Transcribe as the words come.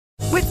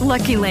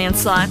Lucky Land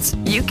Slots,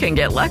 you can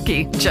get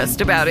lucky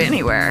just about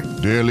anywhere.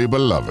 Dearly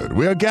beloved,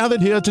 we are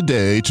gathered here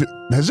today to...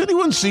 Has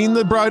anyone seen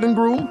the bride and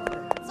groom?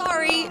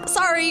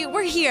 Sorry,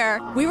 we're here.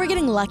 We were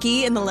getting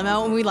lucky in the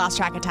limo and we lost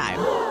track of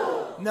time.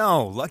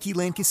 No, Lucky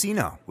Land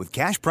Casino, with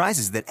cash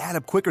prizes that add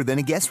up quicker than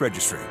a guest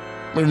registry.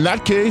 In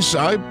that case,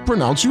 I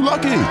pronounce you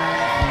lucky.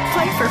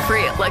 Play for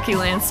free at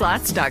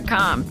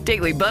LuckyLandSlots.com.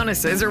 Daily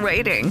bonuses are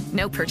waiting.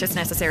 No purchase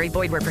necessary.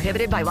 Void where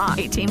prohibited by law.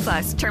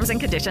 18+. Terms and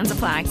conditions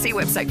apply. See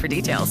website for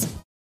details.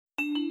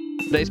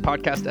 Today's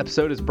podcast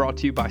episode is brought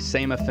to you by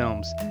Sama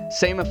Films.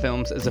 Sama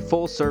Films is a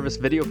full-service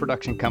video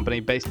production company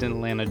based in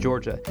Atlanta,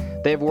 Georgia.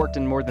 They have worked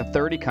in more than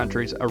 30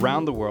 countries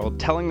around the world,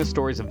 telling the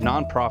stories of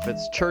nonprofits,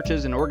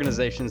 churches, and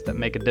organizations that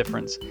make a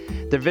difference.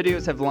 Their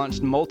videos have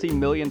launched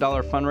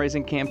multi-million-dollar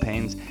fundraising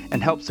campaigns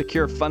and helped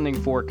secure funding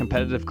for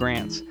competitive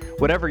grants.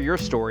 Whatever your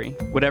story,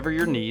 whatever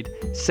your need,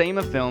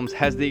 Sama Films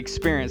has the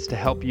experience to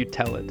help you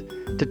tell it.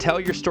 To tell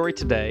your story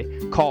today,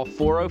 call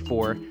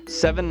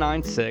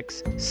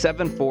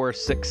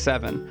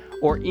 404-796-7467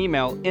 or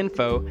email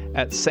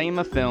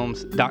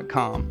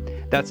info@samafilms.com.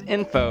 That's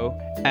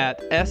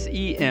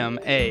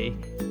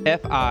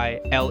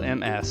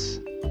info@SEMAFILMS.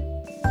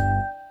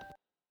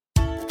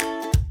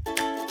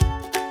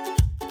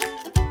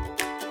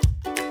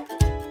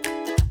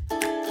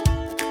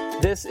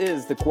 This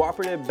is the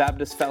Cooperative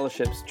Baptist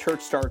Fellowship's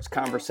Church Starts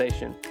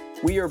Conversation.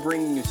 We are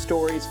bringing you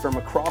stories from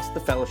across the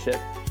fellowship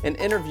and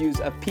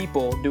interviews of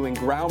people doing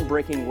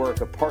groundbreaking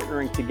work of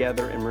partnering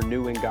together and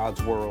renewing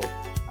God's world.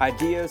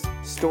 Ideas,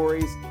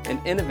 stories,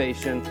 and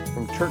innovation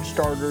from church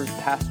starters,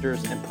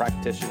 pastors, and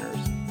practitioners.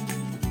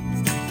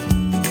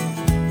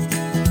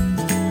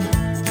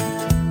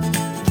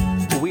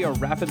 We are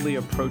rapidly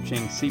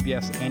approaching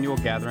CBF's annual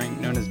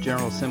gathering known as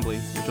General Assembly,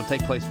 which will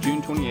take place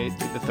June 28th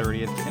through the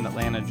 30th in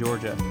Atlanta,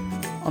 Georgia.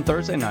 On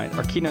Thursday night,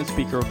 our keynote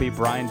speaker will be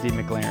Brian D.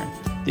 McLaren,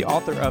 the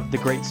author of The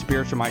Great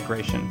Spiritual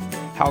Migration,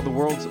 How the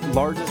World's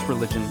Largest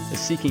Religion is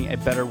Seeking a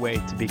Better Way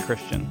to be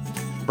Christian.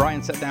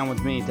 Brian sat down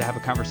with me to have a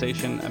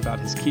conversation about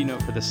his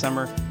keynote for this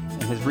summer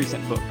and his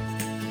recent book.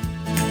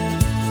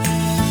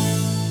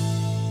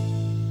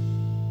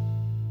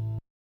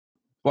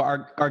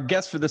 Well, our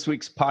guest for this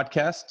week's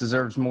podcast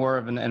deserves more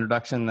of an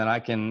introduction than I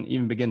can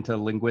even begin to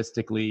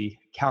linguistically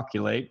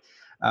calculate.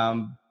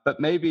 But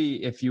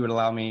maybe if you would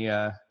allow me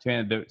 2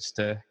 anecdotes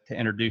to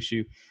introduce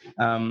you.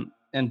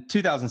 In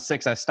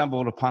 2006, I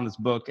stumbled upon this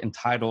book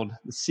entitled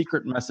The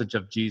Secret Message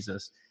of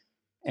Jesus.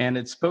 And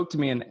it spoke to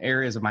me in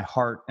areas of my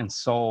heart and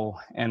soul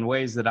and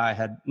ways that I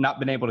had not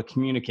been able to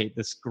communicate,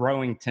 this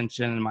growing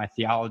tension in my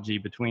theology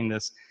between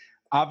this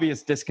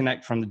obvious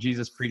disconnect from the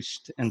Jesus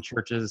preached in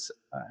churches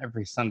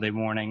every Sunday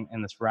morning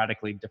and this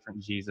radically different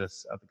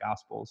Jesus of the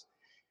Gospels.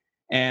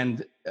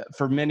 And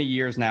for many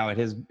years now, it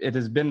has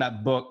been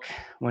that book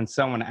when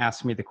someone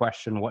asks me the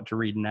question, what to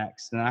read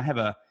next. And I have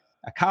a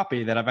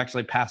copy that I've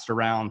actually passed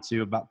around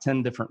to about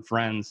 10 different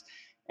friends,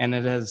 and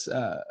it has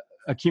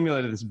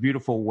accumulated this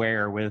beautiful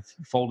wear with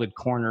folded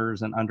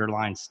corners and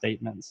underlined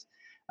statements.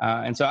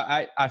 And so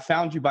I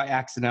found you by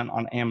accident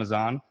on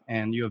Amazon,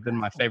 and you have been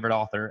my favorite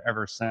author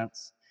ever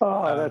since.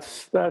 Oh,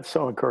 that's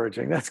so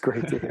encouraging. That's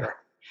great to hear.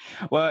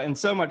 Well, and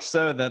so much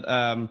so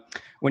that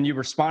when you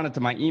responded to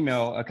my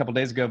email a couple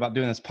days ago about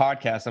doing this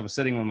podcast, I was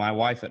sitting with my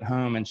wife at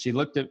home, and she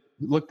looked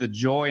the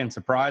joy and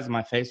surprise in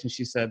my face, and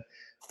she said,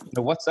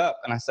 "What's up?"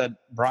 And I said,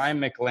 "Brian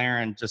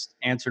McLaren just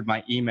answered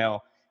my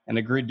email and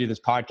agreed to do this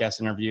podcast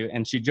interview."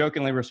 And she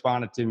jokingly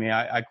responded to me,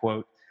 I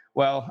quote,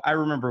 "Well, I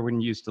remember when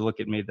you used to look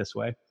at me this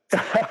way."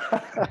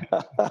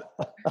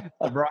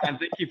 So Brian,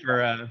 thank you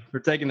for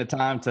taking the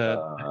time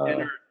to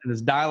enter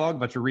this dialogue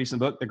about your recent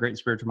book, The Great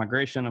Spiritual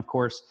Migration. Of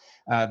course,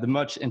 the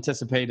much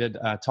anticipated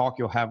talk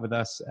you'll have with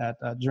us at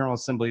General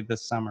Assembly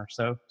this summer.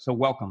 So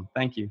welcome.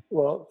 Thank you.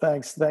 Well,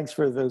 thanks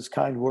for those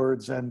kind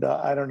words. And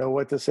I don't know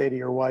what to say to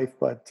your wife,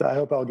 but I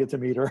hope I'll get to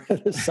meet her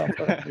this summer.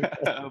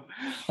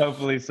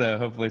 Hopefully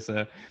so.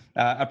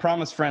 I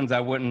promised friends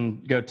I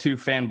wouldn't go too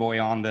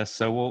fanboy on this,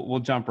 so we'll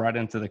jump right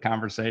into the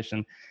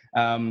conversation.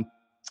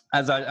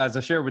 As I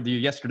shared with you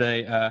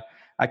yesterday,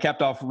 I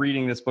capped off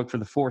reading this book for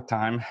the 4th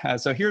time.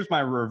 So here's my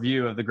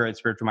review of The Great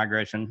Spiritual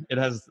Migration. It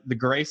has the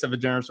grace of a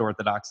generous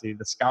orthodoxy,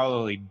 the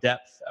scholarly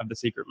depth of the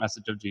secret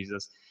message of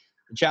Jesus,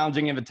 the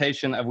challenging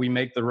invitation of we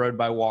make the road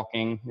by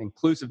walking, the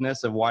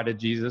inclusiveness of why did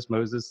Jesus,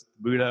 Moses,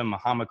 Buddha, and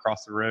Muhammad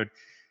cross the road,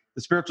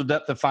 the spiritual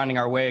depth of finding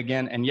our way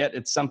again, and yet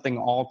it's something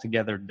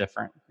altogether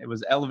different. It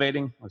was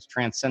elevating, it was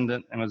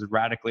transcendent, and was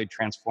radically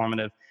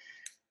transformative.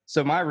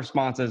 So my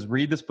response is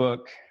read this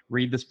book,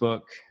 read this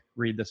book,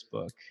 read this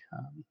book.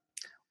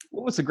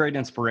 What was the great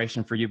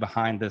inspiration for you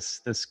behind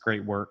this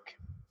great work?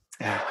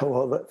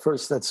 Well,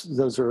 first,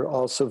 those are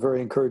also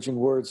very encouraging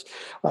words,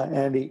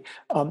 Andy.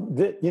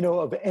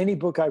 Of any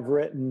book I've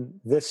written,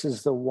 this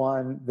is the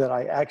one that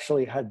I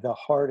actually had the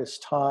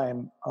hardest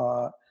time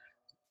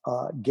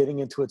getting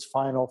into its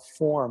final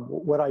form.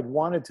 What I'd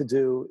wanted to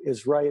do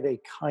is write a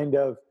kind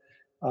of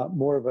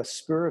more of a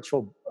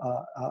spiritual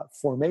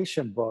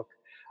formation book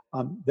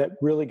that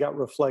really got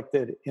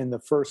reflected in the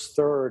first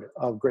third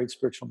of Great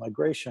Spiritual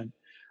Migration.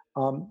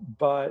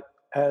 But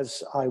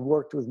as I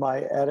worked with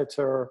my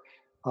editor,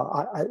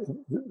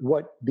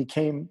 what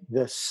became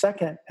the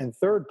second and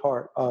third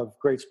part of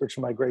Great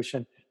Spiritual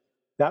Migration,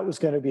 that was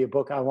going to be a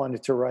book I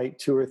wanted to write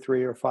 2 or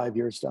 3 or 5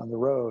 years down the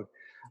road.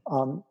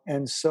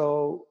 And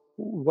so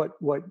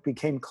what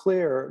became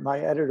clear, my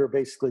editor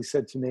basically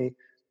said to me,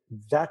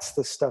 that's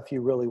the stuff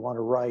you really want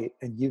to write,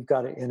 and you've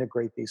got to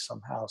integrate these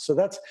somehow.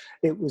 So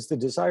it was the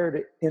desire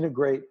to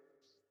integrate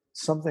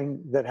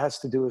something that has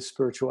to do with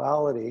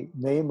spirituality,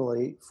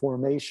 namely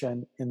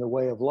formation in the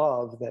way of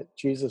love that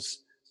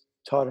Jesus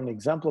taught and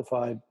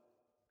exemplified,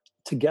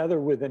 together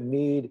with a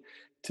need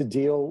to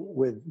deal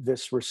with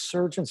this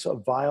resurgence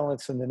of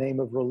violence in the name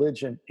of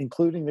religion,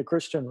 including the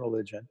Christian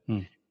religion.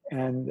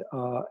 And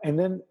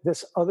then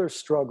this other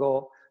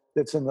struggle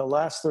that's in the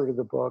last third of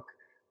the book,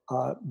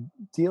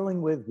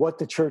 dealing with what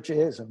the church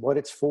is and what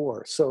it's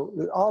for. So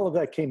all of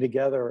that came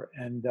together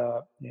and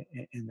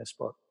in this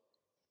book.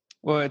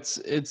 Well,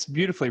 it's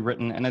beautifully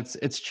written, and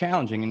it's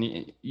challenging,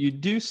 and you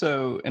do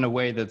so in a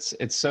way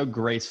it's so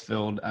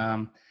grace-filled.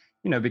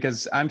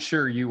 Because I'm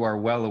sure you are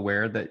well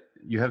aware that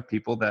you have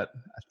people that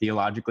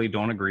theologically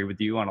don't agree with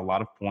you on a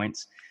lot of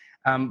points.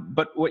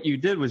 But what you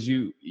did was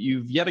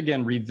you've yet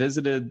again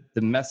revisited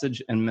the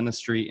message and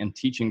ministry and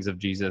teachings of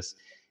Jesus,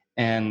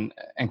 and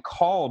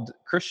called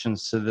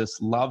Christians to this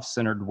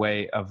love-centered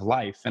way of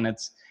life. And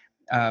it's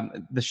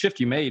the shift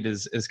you made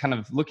is kind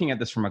of looking at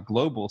this from a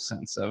global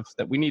sense of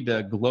that we need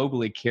to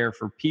globally care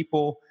for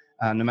people,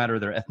 no matter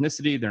their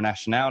ethnicity, their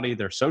nationality,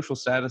 their social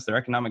status, their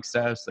economic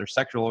status, their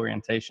sexual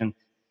orientation,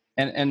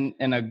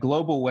 and a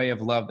global way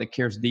of love that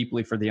cares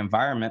deeply for the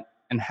environment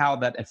and how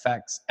that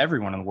affects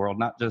everyone in the world,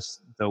 not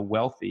just the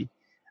wealthy.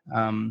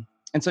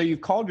 And so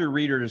you've called your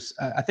readers,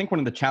 I think one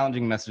of the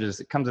challenging messages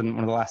that comes in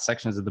one of the last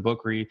sections of the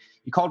book where you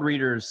called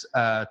readers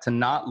to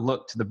not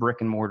look to the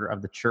brick and mortar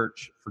of the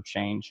church for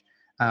change,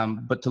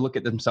 but to look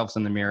at themselves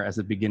in the mirror as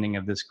the beginning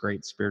of this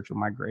great spiritual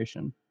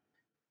migration.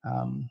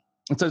 And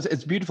so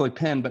it's beautifully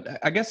penned, but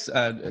I guess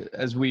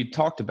as we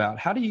talked about,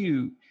 how do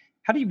you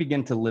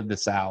begin to live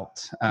this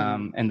out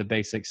in the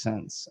basic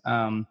sense?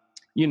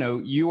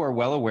 You are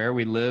well aware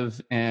we live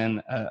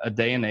in a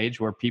day and age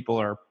where people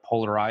are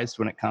polarized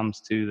when it comes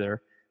to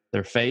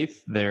their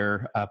faith,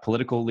 their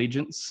political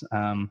allegiance,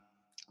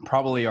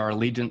 probably our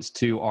allegiance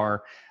to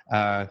our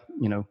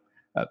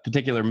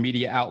particular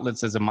media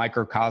outlets as a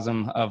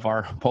microcosm of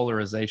our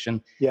polarization.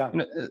 Yeah.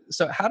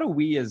 So how do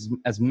we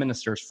as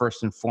ministers,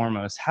 first and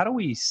foremost, how do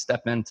we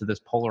step into this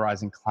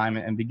polarizing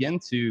climate and begin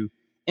to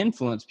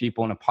influence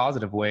people in a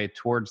positive way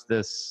towards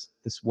this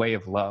way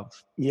of love?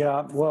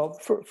 Yeah, well,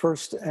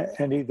 first,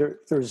 Andy,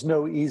 there's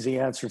no easy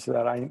answer to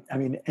that. I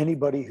mean,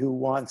 anybody who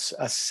wants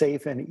a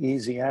safe and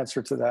easy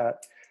answer to that,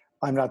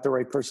 I'm not the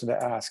right person to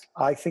ask.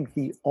 I think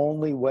the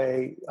only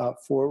way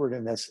forward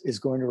in this is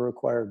going to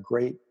require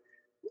great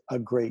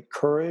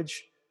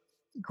courage,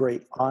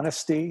 great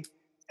honesty,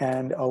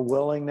 and a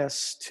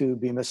willingness to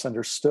be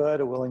misunderstood,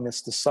 a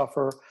willingness to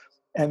suffer,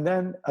 and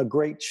then a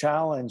great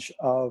challenge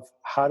of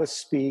how to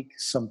speak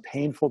some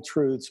painful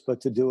truths, but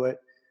to do it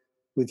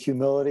with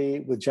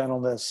humility, with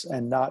gentleness,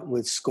 and not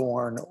with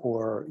scorn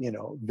or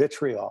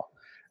vitriol.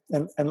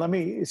 And let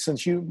me,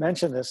 since you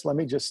mentioned this, let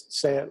me just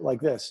say it like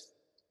this.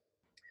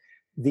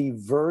 The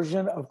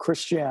version of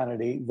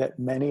Christianity that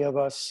many of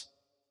us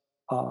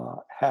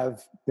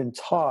have been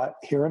taught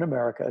here in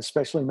America,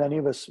 especially many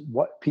of us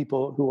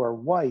people who are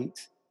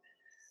white,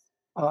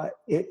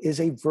 it is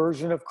a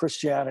version of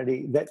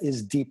Christianity that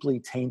is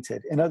deeply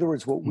tainted. In other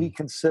words, what we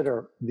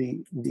consider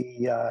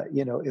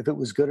if it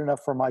was good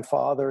enough for my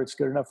father, it's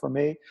good enough for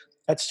me.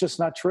 That's just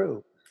not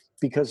true,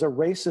 because a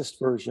racist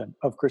version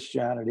of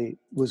Christianity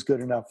was good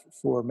enough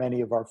for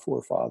many of our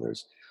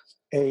forefathers.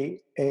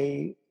 A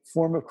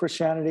form of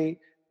Christianity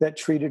that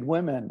treated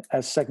women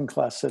as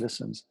second-class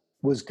citizens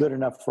was good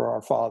enough for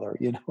our father,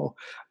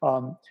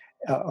 or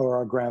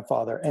our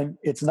grandfather, and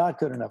it's not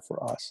good enough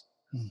for us.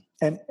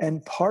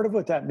 And part of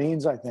what that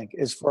means, I think,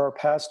 is for our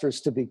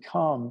pastors to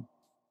become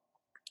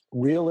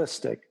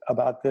realistic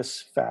about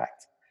this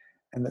fact.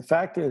 And the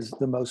fact is,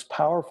 the most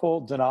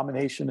powerful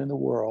denomination in the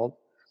world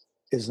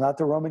is not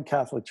the Roman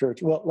Catholic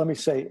Church. Well, let me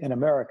say in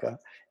America,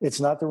 it's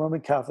not the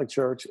Roman Catholic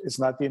Church. It's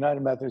not the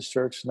United Methodist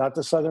Church, not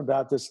the Southern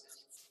Baptist.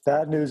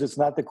 Bad news, it's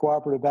not the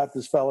Cooperative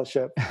Baptist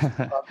Fellowship.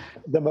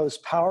 The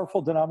most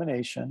powerful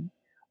denomination,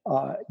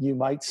 you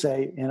might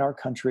say, in our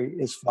country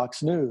is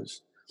Fox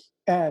News.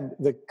 And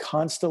the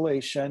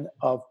constellation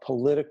of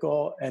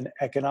political and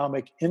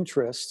economic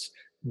interests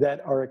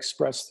that are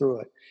expressed through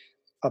it.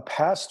 A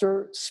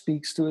pastor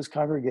speaks to his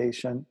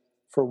congregation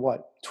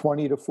for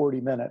 20 to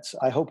 40 minutes.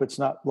 I hope it's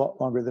not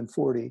longer than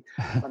 40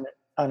 on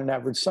an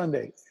average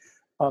Sunday.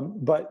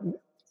 But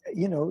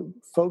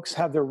folks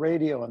have their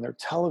radio and their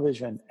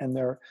television and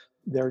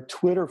their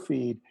Twitter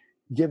feed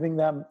giving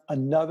them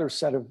another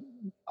set of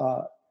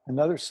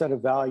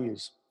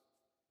values.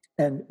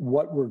 And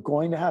what we're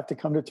going to have to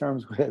come to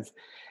terms with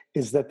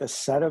is that the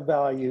set of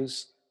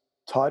values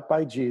taught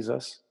by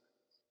Jesus,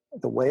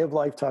 the way of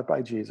life taught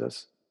by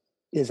Jesus,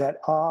 is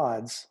at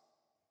odds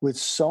with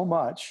so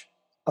much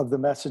of the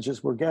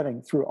messages we're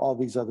getting through all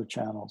these other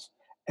channels.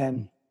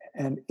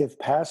 And if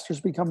pastors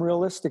become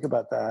realistic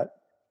about that,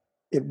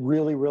 it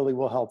really, really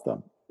will help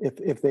them.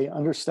 If they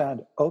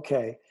understand,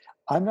 okay,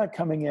 I'm not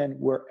coming in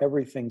where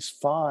everything's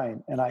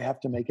fine and I have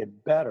to make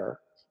it better.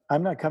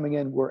 I'm not coming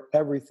in where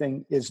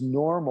everything is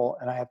normal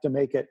and I have to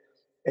make it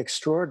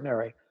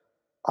extraordinary.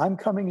 I'm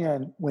coming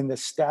in when the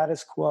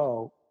status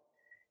quo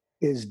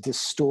is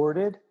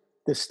distorted,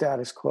 the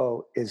status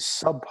quo is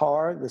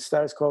subpar, the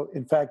status quo,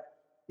 in fact,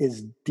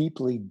 is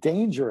deeply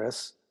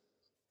dangerous,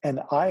 and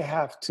I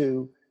have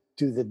to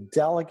do the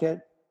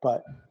delicate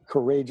but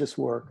courageous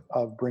work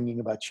of bringing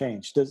about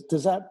change. Does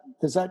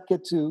that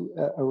get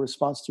to a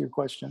response to your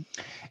question?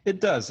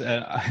 It does.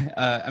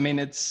 I mean,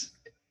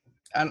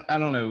 I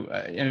don't know.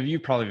 You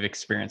probably have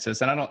experienced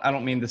this, and I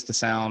don't mean this to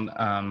sound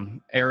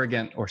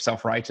arrogant or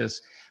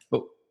self-righteous,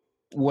 but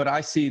what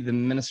I see the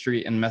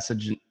ministry and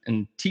message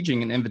and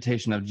teaching and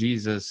invitation of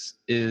Jesus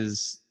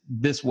is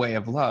this way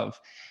of love.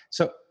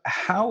 So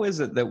how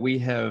is it that we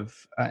have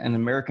an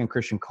American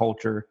Christian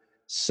culture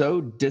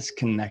so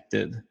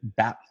disconnected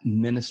that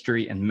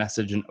ministry and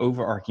message and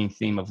overarching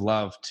theme of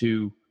love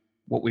to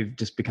what we've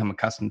just become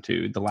accustomed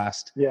to the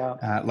last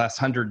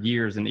 100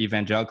 years in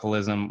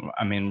evangelicalism?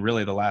 I mean,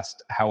 really the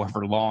last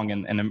however long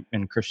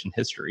in Christian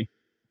history.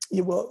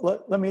 Yeah,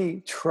 well, let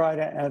me try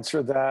to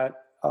answer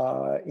that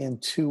in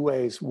two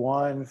ways.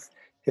 One,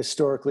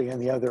 historically,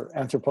 and the other,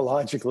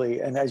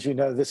 anthropologically. And as you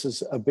know, this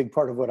is a big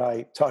part of what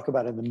I talk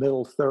about in the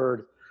middle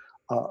third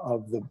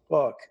of the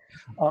book.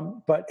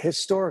 But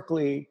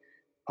historically,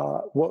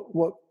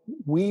 what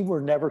we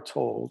were never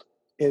told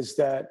is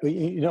that,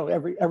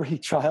 every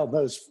child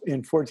knows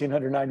in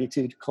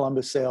 1492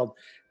 Columbus sailed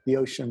the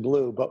ocean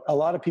blue, but a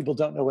lot of people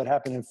don't know what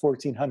happened in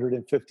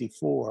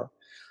 1454.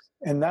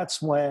 And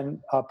that's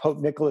when Pope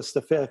Nicholas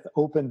V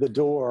opened the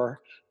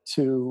door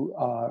to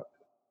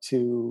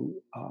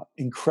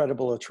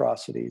incredible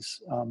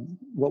atrocities.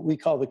 What we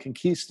call the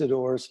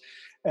conquistadors,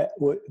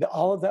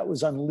 all of that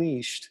was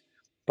unleashed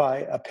by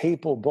a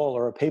papal bull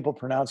or a papal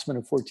pronouncement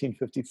of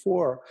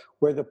 1454,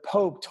 where the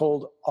Pope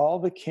told all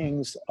the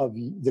kings of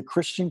the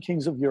Christian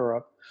kings of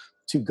Europe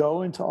to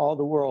go into all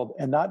the world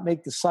and not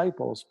make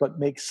disciples, but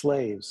make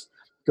slaves.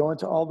 Go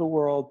into all the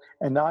world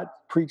and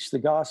not preach the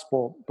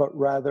gospel, but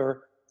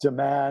rather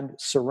demand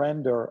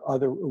surrender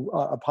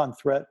upon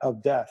threat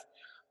of death.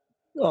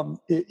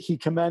 He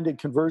commanded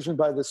conversion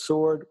by the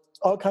sword,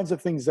 all kinds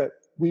of things that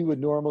we would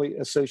normally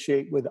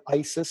associate with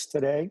ISIS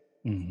today.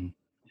 Mm-hmm.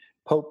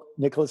 Pope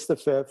Nicholas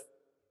V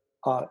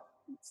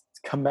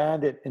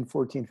commanded in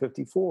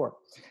 1454.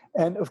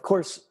 And of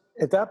course,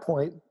 at that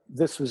point,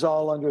 this was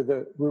all under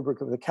the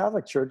rubric of the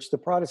Catholic Church. The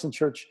Protestant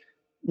Church,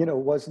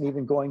 wasn't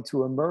even going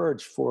to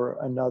emerge for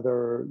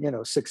another,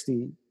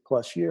 60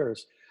 plus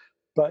years.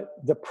 But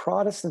the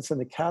Protestants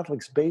and the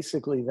Catholics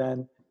basically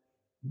then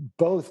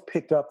both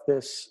picked up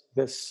this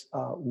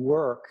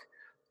work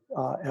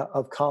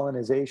of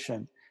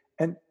colonization.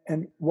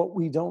 And what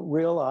we don't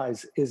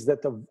realize is that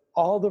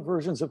all the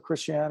versions of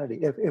Christianity,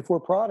 if we're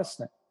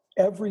Protestant,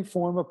 every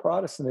form of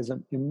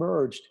Protestantism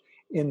emerged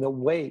in the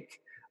wake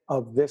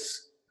of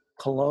this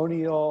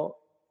colonial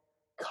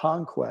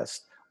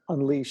conquest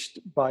unleashed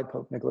by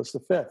Pope Nicholas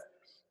V.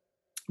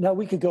 Now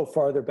we could go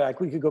farther back.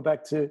 We could go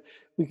back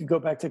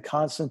to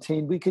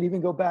Constantine. We could even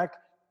go back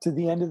to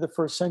the end of the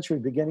first century,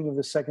 beginning of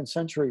the second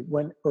century,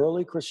 when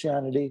early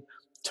Christianity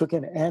took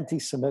an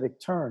anti-Semitic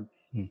turn.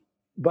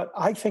 But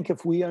I think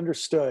if we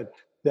understood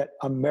that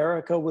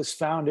America was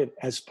founded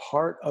as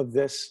part of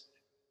this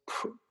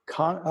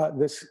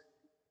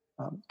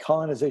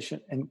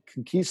colonization and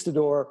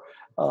conquistador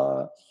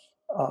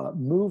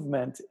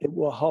movement, it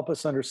will help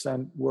us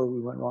understand where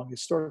we went wrong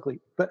historically.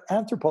 But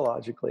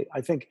anthropologically, I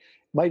think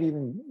might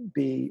even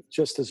be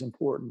just as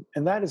important.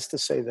 And that is to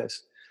say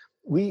this: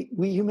 we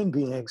human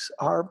beings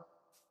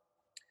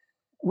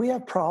we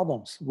have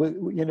problems.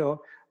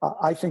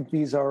 I think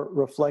these are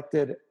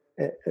reflected,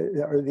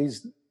 or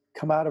these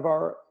come out of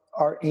our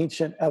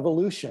ancient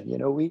evolution.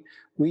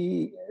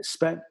 We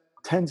spent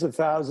tens of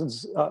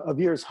thousands of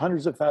years,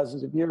 hundreds of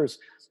thousands of years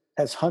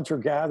as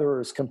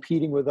hunter-gatherers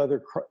competing with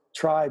other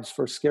tribes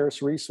for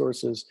scarce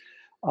resources.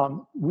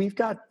 Our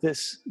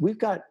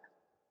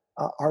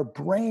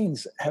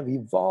brains have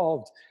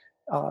evolved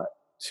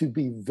to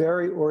be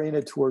very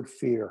oriented toward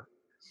fear.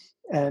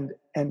 And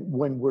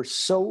when we're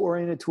so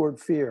oriented toward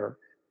fear,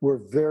 we're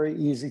very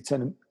easy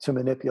to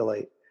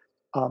manipulate.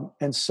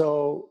 And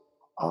so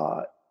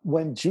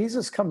when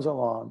Jesus comes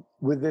along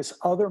with this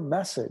other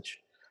message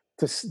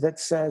that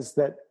says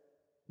that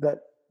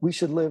we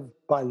should live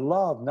by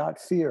love, not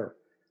fear,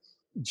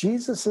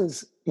 Jesus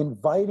is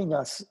inviting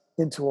us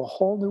into a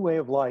whole new way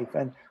of life.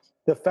 And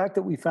the fact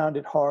that we found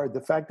it hard,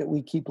 the fact that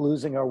we keep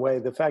losing our way,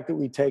 the fact that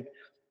we take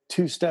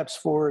 2 steps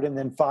forward and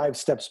then 5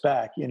 steps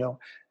back,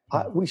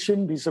 we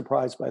shouldn't be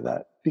surprised by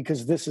that,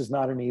 because this is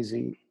not an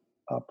easy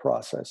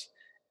process.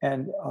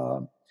 And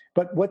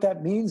but what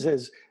that means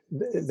is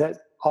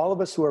that all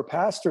of us who are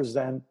pastors,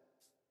 then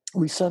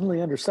we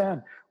suddenly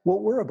understand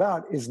what we're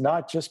about is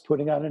not just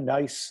putting on a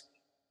nice,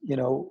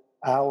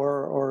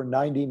 hour or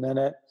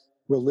 90-minute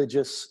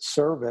religious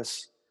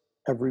service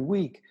every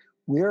week.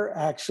 we're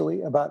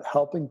actually about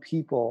helping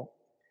people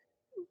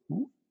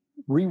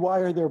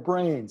rewire their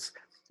brains,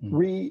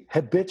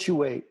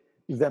 rehabituate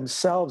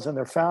themselves and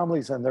their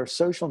families and their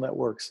social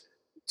networks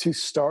to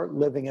start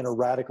living in a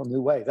radical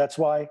new way. That's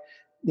why,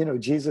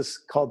 Jesus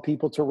called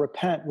people to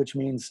repent, which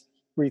means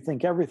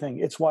rethink everything.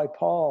 It's why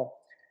Paul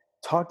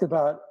talked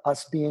about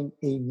us being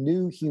a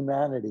new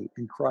humanity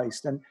in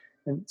Christ. And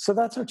so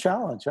that's our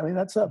challenge. I mean,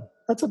 that's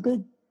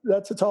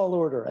a tall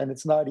order, and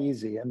it's not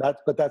easy.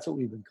 But that's what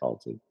we've been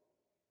called to.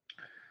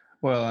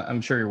 Well, I'm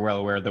sure you're well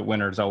aware that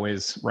winners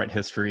always write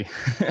history.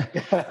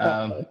 That's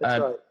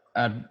right.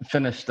 I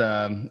finished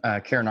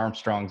Karen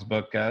Armstrong's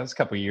book. It was a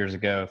couple of years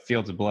ago,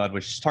 Fields of Blood,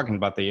 which is talking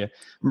about the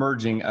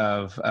merging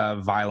of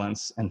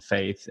violence and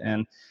faith.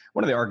 And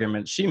one of the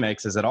arguments she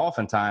makes is that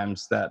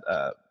oftentimes that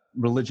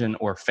religion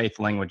or faith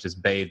language is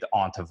bathed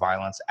onto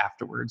violence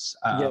afterwards.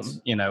 Yes.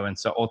 And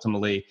so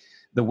ultimately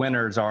the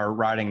winners are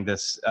writing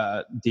this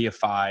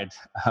deified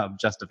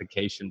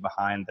justification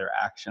behind their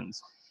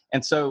actions.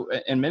 And so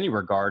in many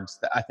regards,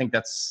 I think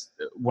that's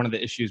one of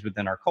the issues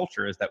within our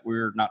culture, is that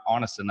we're not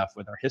honest enough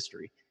with our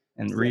history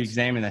and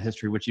re-examining that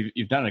history, which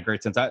you've done in a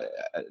great sense. I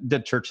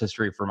did church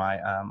history for my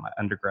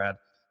undergrad,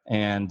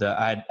 and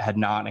I had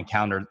not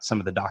encountered some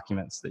of the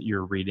documents that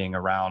you're reading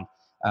around,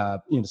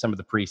 some of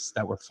the priests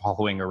that were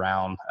following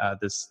around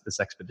this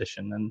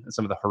expedition and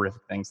some of the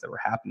horrific things that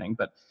were happening.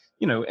 But,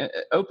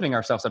 opening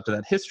ourselves up to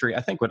that history,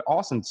 I think would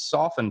also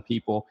soften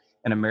people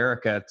in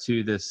America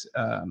to this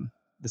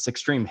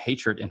extreme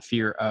hatred and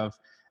fear of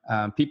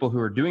people who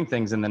are doing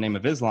things in the name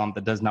of Islam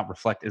that does not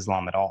reflect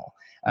Islam at all,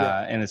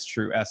 in its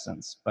true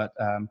essence. But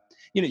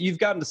you've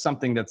gotten to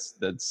something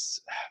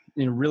that's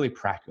really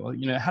practical.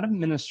 How do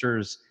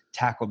ministers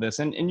tackle this?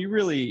 And you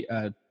really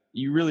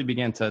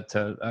began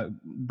to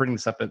bring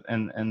this up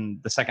in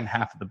the second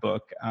half of the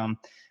book,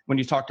 when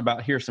you talked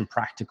about here's some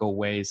practical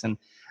ways. And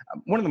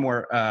one of the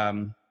more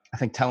I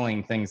think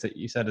telling things that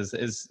you said is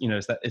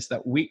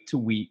that week to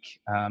week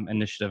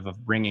initiative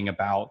of bringing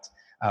about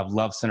a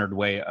love-centered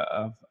way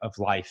of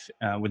life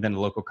within the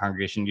local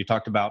congregation. You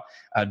talked about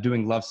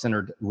doing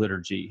love-centered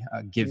liturgy,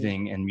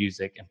 giving and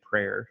music and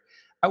prayer.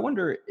 I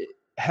wonder,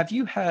 have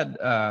you had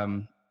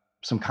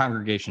some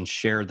congregations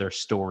share their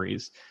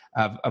stories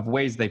of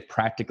ways they've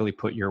practically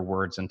put your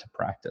words into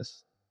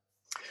practice?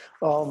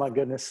 Oh my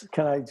goodness!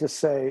 Can I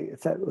just say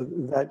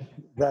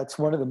that's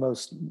one of the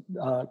most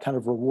kind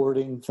of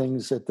rewarding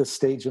things at this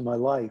stage in my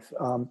life.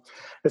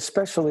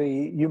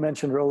 Especially, you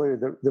mentioned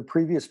earlier the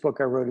previous book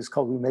I wrote is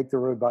called "We Make the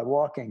Road by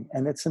Walking,"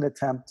 and it's an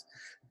attempt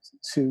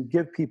to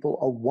give people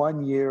a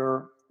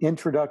 1-year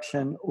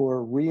introduction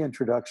or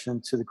reintroduction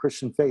to the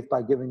Christian faith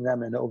by giving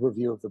them an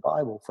overview of the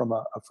Bible from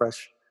a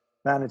fresh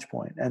vantage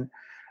point.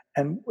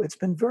 And it's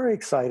been very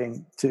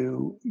exciting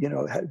to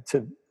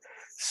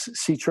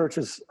see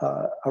churches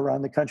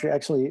around the country,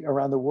 actually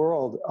around the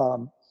world,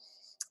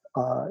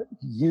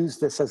 use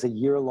this as a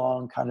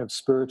year-long kind of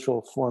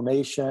spiritual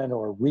formation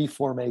or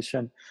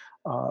reformation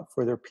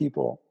for their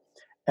people.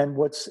 And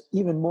what's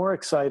even more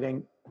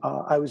exciting,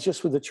 I was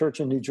just with a church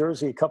in New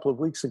Jersey a couple of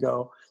weeks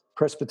ago,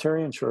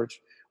 Presbyterian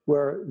church,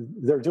 where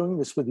they're doing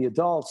this with the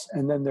adults,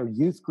 and then their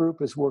youth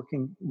group is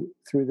working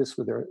through this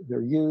with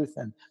their youth,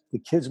 and the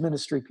kids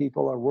ministry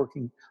people are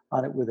working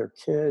on it with their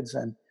kids.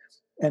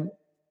 And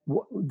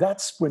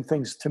that's when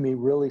things to me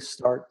really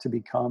start to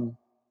become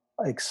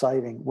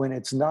exciting, when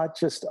it's not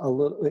just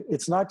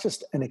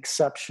an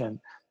exception,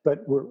 but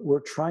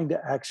we're trying to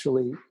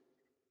actually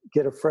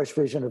get a fresh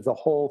vision of the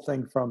whole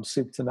thing from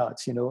soup to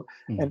nuts,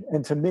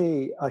 and to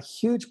me, a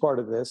huge part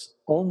of this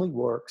only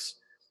works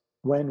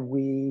when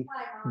we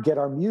get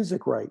our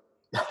music right.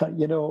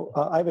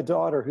 I have a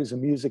daughter who's a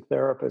music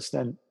therapist,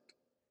 and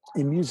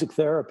in music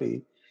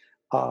therapy,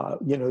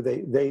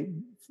 they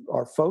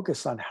are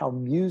focused on how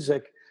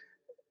music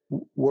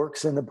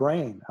works in the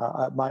brain.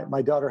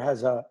 My daughter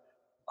has a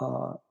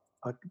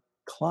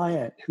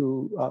client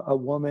a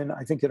woman,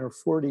 I think in her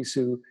 40s,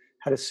 who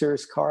had a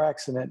serious car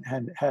accident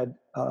and had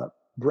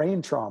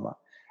brain trauma.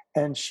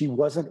 And she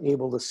wasn't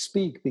able to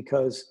speak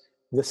because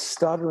the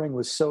stuttering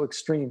was so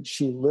extreme.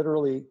 She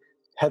literally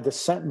had the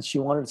sentence she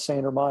wanted to say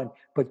in her mind,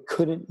 but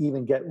couldn't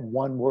even get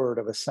one word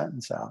of a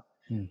sentence out.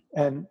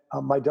 And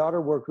my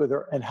daughter worked with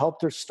her and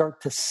helped her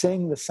start to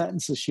sing the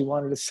sentences she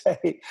wanted to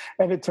say.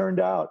 And it turned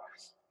out,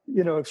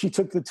 if she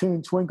took the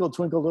tune "Twinkle,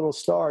 Twinkle, Little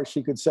Star,"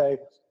 she could say,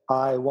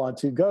 "I want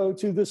to go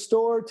to the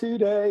store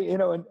today,"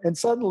 and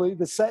suddenly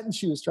the sentence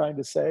she was trying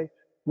to say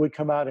would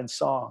come out in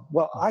song.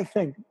 Well, I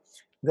think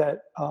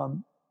that,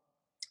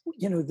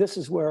 this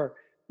is where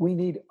we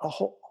need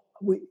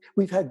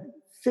we've had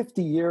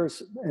 50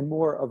 years and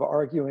more of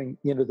arguing,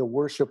 the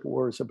worship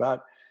wars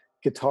about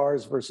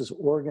guitars versus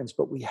organs,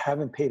 but we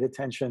haven't paid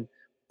attention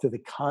to the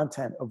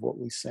content of what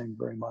we sing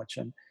very much.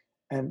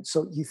 And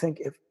so you think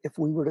if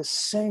we were to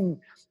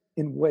sing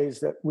in ways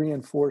that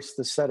reinforce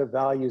the set of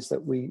values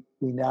that we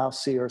now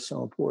see are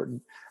so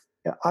important,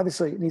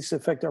 obviously it needs to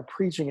affect our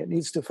preaching, it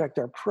needs to affect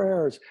our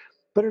prayers,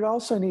 but it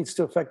also needs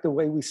to affect the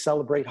way we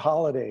celebrate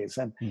holidays.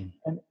 And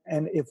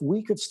if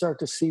we could start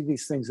to see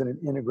these things in an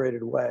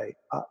integrated way,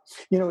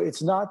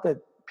 it's not that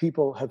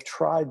people have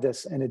tried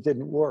this and it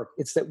didn't work.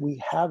 It's that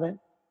we haven't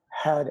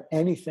had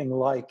anything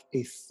like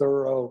a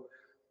thorough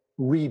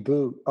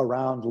reboot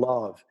around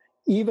love,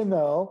 even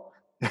though,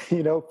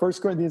 1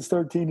 Corinthians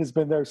 13 has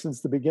been there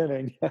since the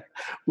beginning.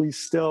 We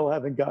still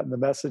haven't gotten the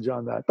message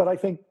on that. But I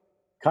think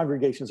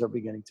congregations are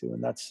beginning to,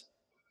 and that's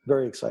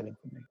very exciting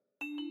for me.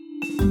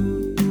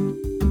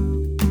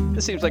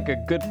 This seems like a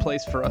good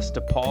place for us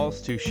to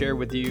pause to share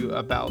with you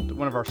about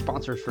one of our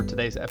sponsors for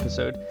today's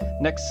episode,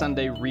 Next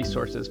Sunday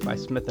Resources by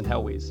Smith &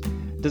 Helwies.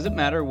 Does it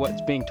matter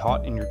what's being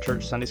taught in your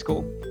church Sunday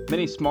school?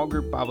 Many small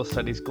group Bible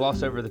studies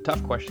gloss over the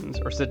tough questions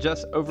or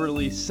suggest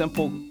overly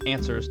simple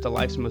answers to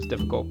life's most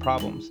difficult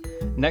problems.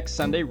 Next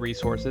Sunday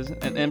Resources,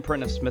 an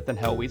imprint of Smith &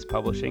 Helwies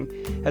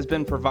Publishing, has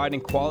been providing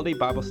quality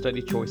Bible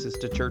study choices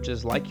to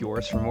churches like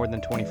yours for more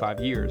than 25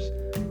 years.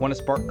 Want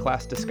to spark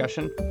class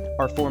discussion?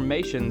 Our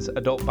Formations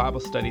Adult Bible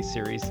Study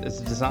series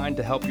is designed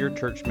to help your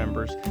church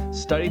members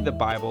study the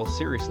Bible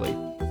seriously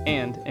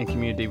and in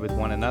community with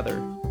one another.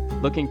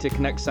 Looking to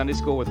connect Sunday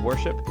school with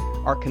worship?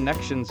 Our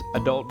Connections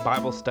Adult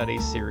Bible Study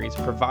series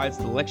provides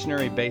the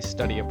lectionary-based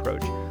study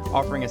approach,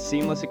 offering a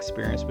seamless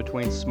experience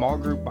between small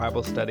group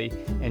Bible study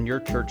and your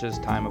church's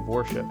time of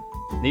worship.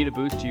 Need a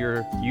boost to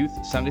your youth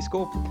Sunday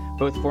school?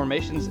 Both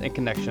Formations and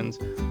Connections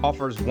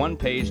offers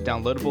one-page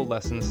downloadable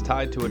lessons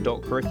tied to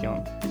adult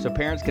curriculum, so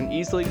parents can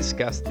easily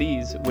discuss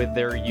these with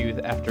their youth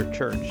after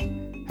church.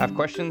 Have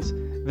questions?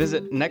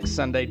 Visit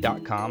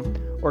nextsunday.com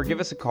or give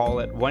us a call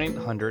at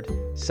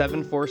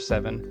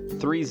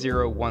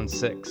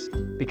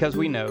 1-800-747-3016, because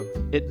we know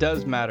it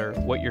does matter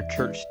what your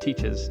church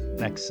teaches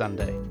next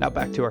Sunday. Now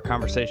back to our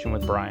conversation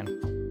with Brian.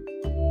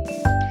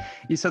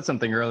 You said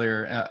something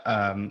earlier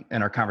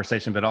in our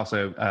conversation, but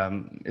also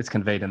it's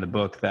conveyed in the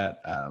book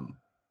that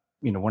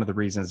one of the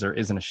reasons there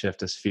isn't a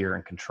shift is fear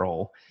and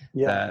control.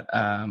 Yeah.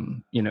 That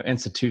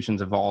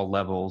institutions of all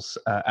levels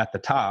at the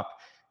top,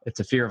 it's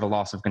a fear of a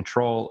loss of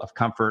control, of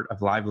comfort,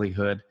 of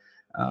livelihood.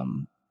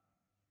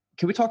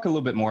 Can we talk a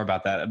little bit more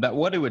about that, about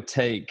what it would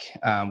take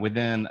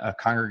within a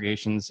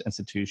congregation's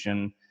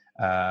institution,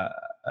 a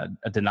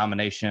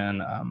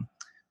denomination,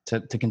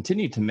 to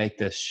continue to make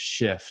this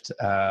shift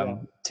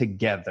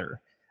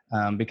together?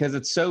 Because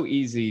it's so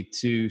easy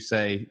to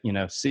say,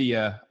 see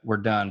ya, we're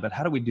done. But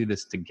how do we do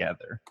this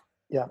together?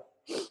 Yeah.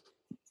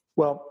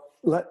 Well,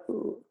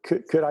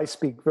 could I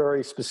speak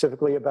very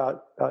specifically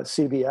about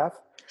CBF?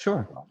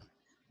 Sure.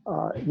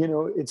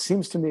 It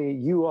seems to me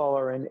you all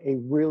are in a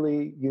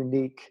really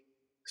unique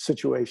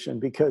situation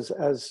because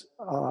as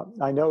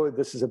I know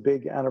this is a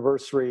big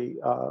anniversary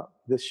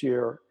this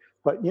year,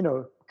 but,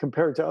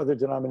 compared to other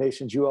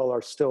denominations, you all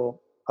are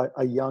still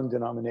a young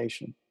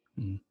denomination.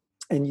 Mm-hmm.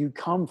 And you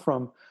come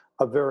from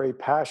a very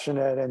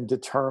passionate and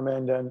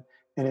determined and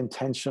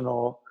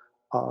intentional,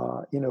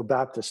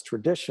 Baptist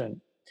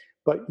tradition.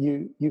 But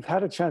you've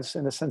had a chance,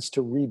 in a sense,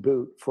 to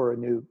reboot for a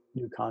new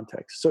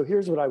context. So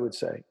here's what I would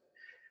say.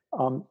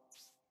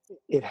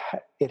 It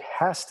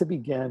has to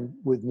begin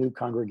with new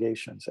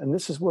congregations. And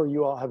this is where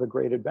you all have a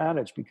great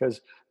advantage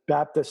because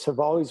Baptists have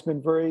always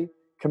been very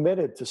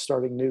committed to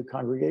starting new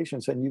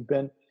congregations. And you've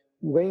been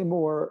way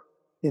more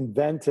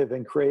inventive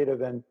and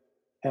creative and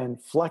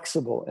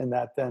flexible in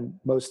that than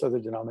most other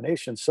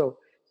denominations. So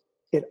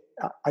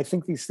I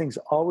think these things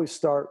always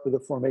start with the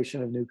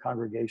formation of new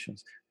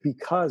congregations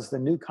because the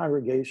new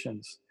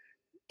congregations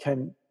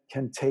can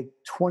take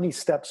 20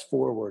 steps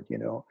forward,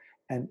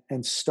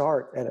 and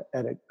start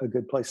at a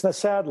good place. Now,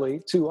 sadly,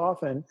 too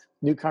often,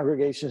 new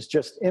congregations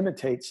just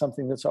imitate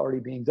something that's already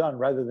being done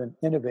rather than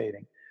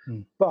innovating.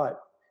 Mm.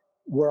 But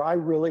where I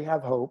really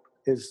have hope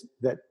is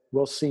that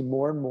we'll see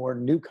more and more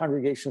new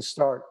congregations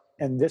start,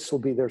 and this will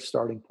be their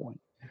starting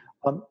point.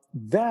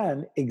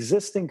 Then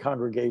existing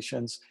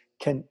congregations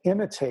can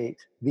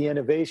imitate the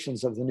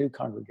innovations of the new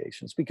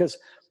congregations because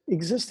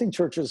existing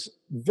churches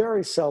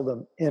very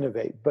seldom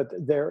innovate, but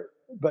they're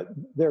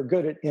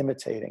good at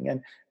imitating.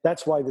 And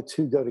that's why the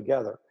two go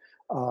together,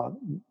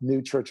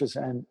 new churches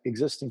and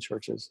existing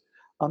churches.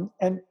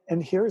 And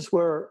here's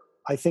where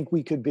I think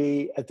we could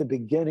be at the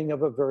beginning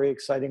of a very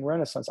exciting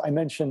renaissance. I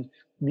mentioned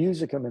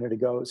music a minute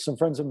ago. Some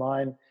friends of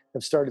mine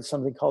have started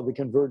something called the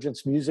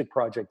Convergence Music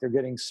Project. They're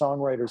getting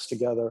songwriters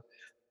together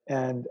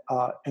and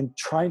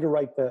trying to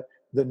write the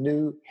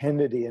new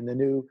hymnody and the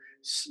new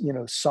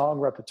song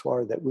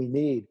repertoire that we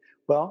need.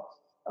 Well,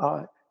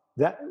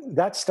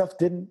 that stuff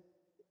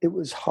it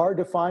was hard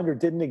to find or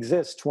didn't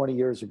exist 20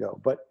 years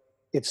ago, but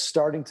it's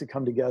starting to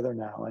come together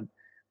now.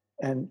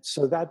 And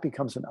so that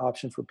becomes an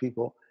option for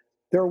people.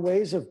 There are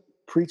ways of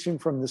preaching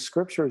from the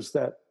scriptures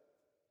that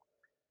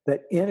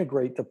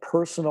integrate the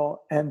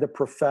personal and the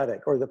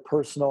prophetic, or the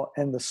personal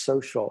and the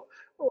social.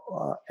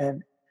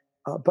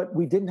 But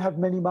we didn't have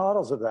many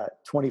models of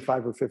that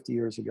 25 or 50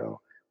 years ago.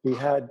 We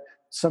had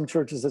some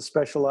churches that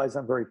specialized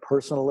on very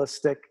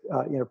personalistic,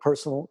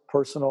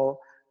 personal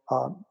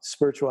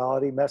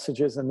spirituality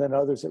messages, and then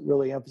others that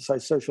really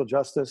emphasize social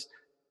justice.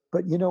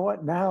 But you know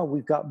what? Now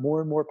we've got more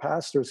and more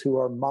pastors who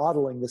are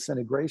modeling this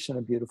integration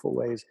in beautiful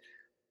ways.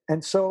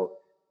 And so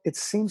it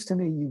seems to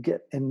me you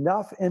get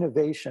enough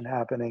innovation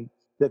happening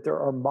that there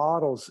are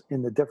models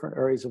in the different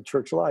areas of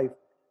church life,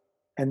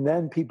 and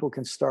then people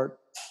can start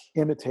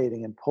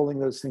imitating and pulling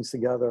those things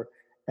together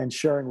and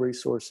sharing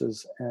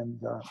resources.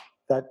 And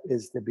that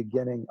is the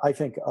beginning, I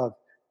think, of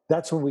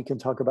that's when we can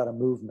talk about a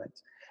movement.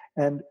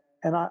 And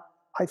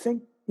I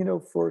think,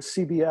 for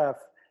CBF,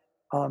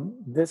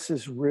 this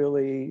is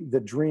really the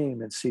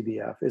dream in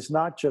CBF, is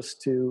not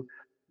just to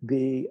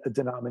be a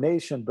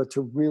denomination, but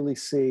to really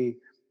see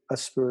a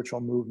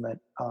spiritual movement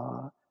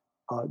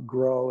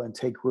grow and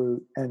take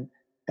root, and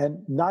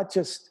not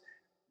just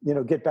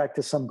get back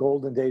to some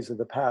golden days of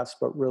the past,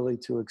 but really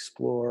to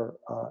explore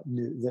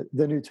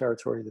the new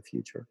territory of the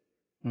future.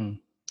 Mm.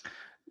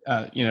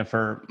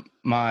 For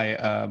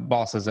my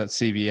bosses at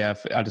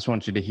CBF, I just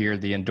want you to hear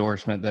the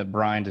endorsement that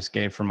Brian just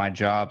gave for my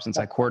job. Since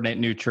I coordinate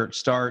new church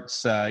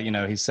starts,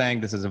 he's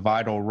saying this is a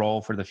vital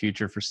role for the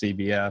future for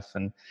CBF.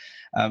 And,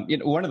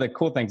 one of the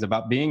cool things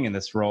about being in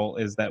this role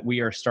is that we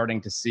are starting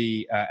to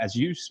see, as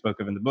you spoke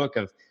of in the book,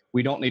 of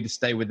we don't need to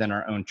stay within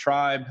our own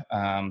tribe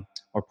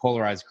or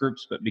polarized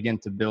groups, but begin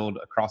to build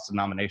across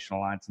denominational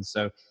lines. And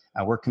so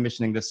we're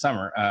commissioning this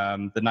summer,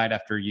 the night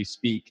after you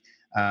speak,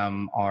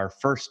 our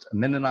first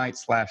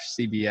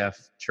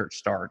Mennonite/CBF church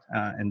start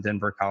in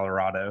Denver,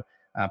 Colorado,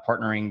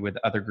 partnering with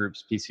other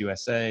groups,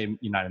 PCUSA,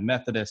 United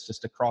Methodist,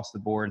 just across the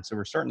board. And so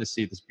we're starting to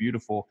see this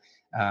beautiful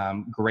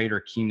greater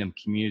kingdom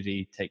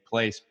community take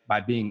place by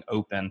being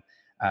open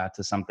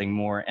to something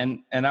more.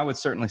 And I would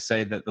certainly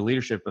say that the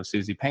leadership of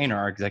Susie Painter,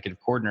 our executive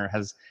coordinator,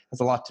 has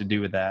a lot to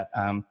do with that.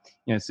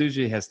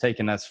 Susie has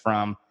taken us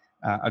from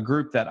a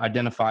group that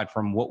identified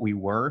from what we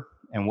were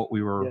and what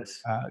we were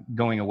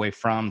going away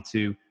from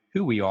to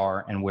who we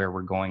are and where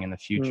we're going in the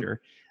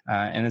future.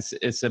 And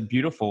it's a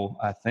beautiful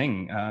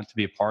thing to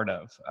be a part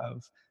of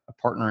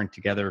partnering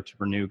together to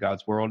renew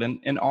God's world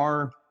in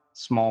our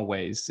small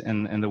ways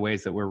and the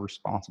ways that we're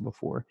responsible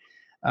for.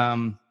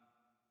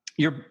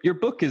 Your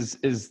book is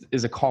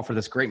a call for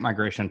this great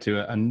migration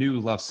to a new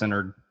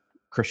love-centered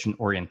Christian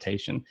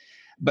orientation.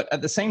 But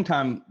at the same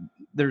time,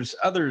 there's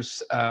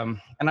others, and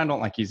I don't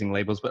like using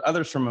labels, but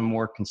others from a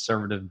more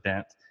conservative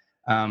bent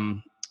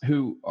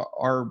who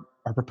are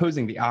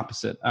proposing the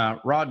opposite.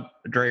 Rod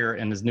Dreher,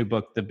 in his new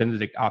book, The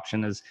Benedict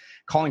Option, is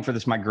calling for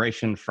this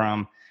migration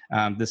from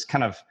this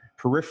kind of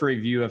periphery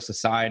view of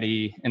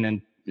society and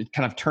then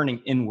kind of turning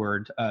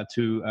inward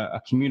to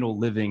a communal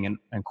living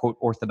and quote,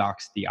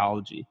 orthodox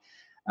theology.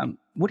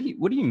 What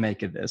do you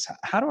make of this?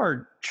 How do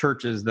our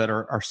churches that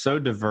are so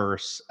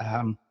diverse,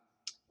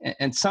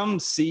 and some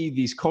see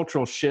these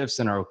cultural shifts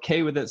and are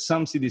okay with it,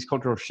 some see these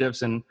cultural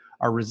shifts and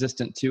are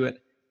resistant to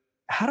it,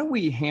 how do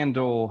we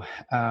handle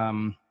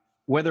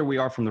whether we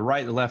are from the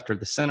right, the left, or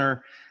the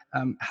center?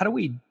 How do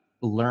we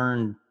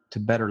learn to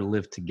better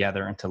live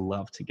together and to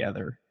love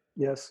together?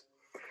 Yes.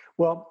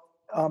 Well,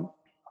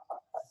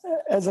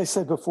 as I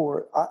said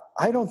before,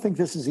 I don't think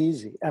this is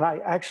easy. And I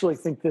actually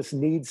think this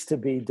needs to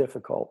be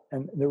difficult.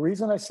 And the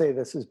reason I say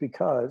this is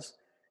because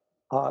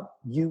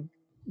you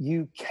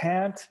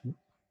can't,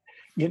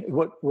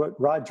 what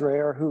Rod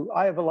Dreher, who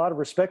I have a lot of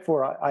respect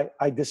for,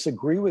 I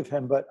disagree with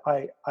him, but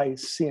I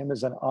see him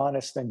as an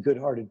honest and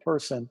good-hearted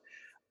person.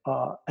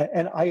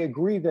 And I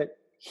agree that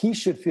he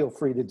should feel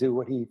free to do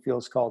what he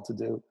feels called to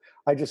do.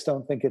 I just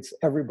don't think it's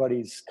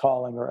everybody's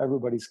calling or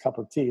everybody's cup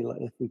of tea,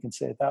 if we can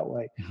say it that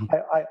way. Mm-hmm.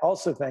 I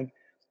also think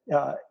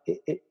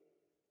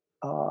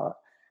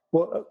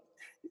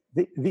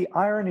the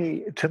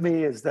irony to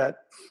me is that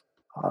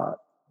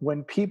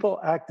when people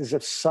act as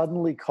if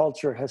suddenly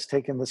culture has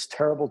taken this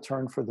terrible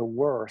turn for the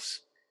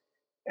worse,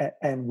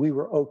 and we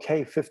were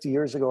okay 50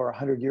 years ago or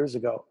 100 years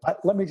ago,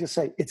 let me just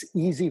say, it's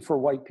easy for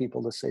white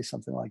people to say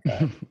something like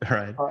that.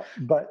 Right.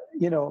 But,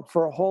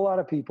 for a whole lot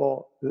of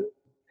people,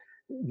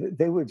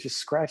 they would just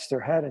scratch their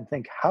head and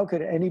think, how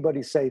could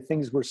anybody say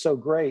things were so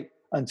great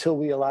until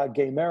we allowed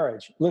gay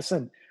marriage?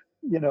 Listen,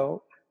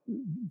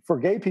 for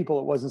gay people,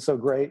 it wasn't so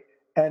great.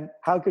 And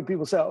how could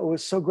people say, oh, it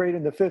was so great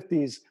in the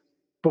 50s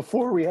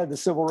before we had the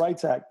Civil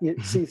Rights Act?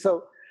 You see,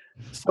 so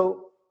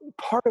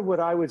part of what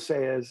I would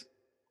say is,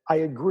 I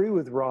agree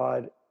with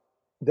Rod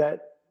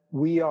that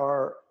we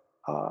are,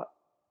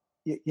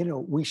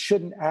 we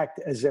shouldn't act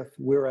as if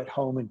we're at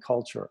home in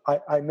culture.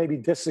 I maybe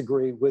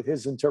disagree with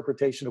his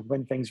interpretation of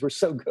when things were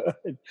so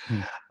good.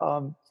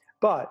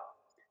 But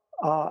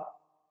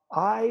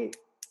I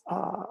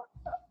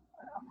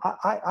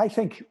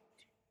think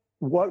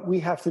what we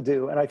have to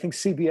do, and I think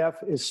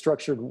CBF is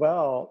structured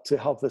well to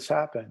help this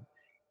happen,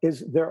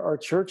 is there are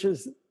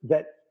churches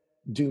that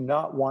do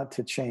not want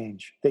to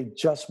change. They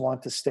just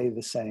want to stay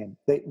the same.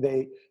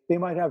 They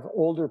might have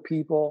older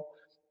people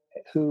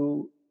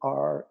who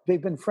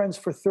they've been friends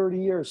for 30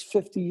 years,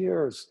 50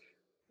 years.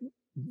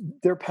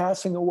 They're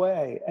passing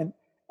away.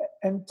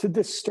 And to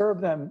disturb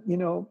them,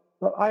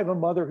 I have a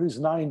mother who's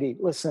 90.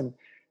 Listen,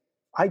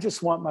 I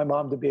just want my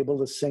mom to be able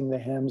to sing the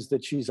hymns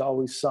that she's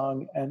always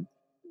sung. And,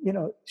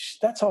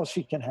 that's all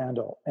she can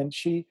handle. And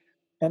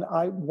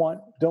I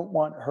don't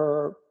want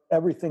her,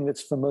 everything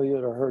that's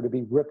familiar to her, to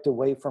be ripped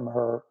away from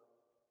her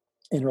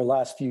in her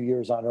last few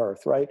years on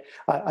earth, right?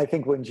 I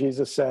think when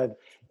Jesus said,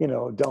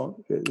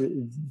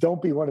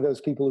 don't be one of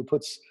those people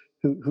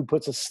who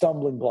puts a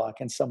stumbling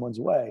block in someone's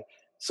way.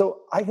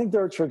 So I think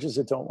there are churches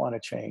that don't want to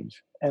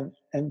change, and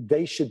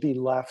they should be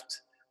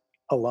left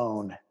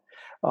alone,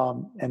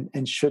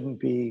 and shouldn't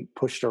be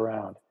pushed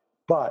around.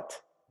 But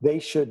they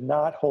should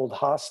not hold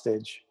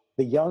hostage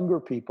the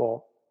younger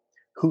people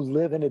who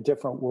live in a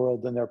different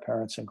world than their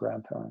parents and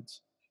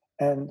grandparents.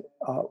 And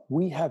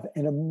we have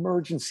an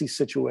emergency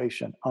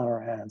situation on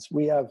our hands.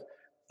 We have,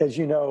 as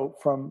you know,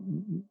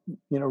 from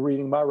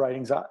reading my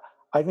writings,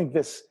 I think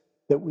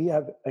that we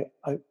have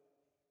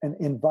an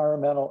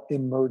environmental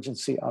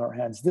emergency on our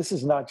hands. This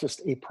is not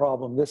just a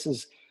problem.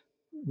 This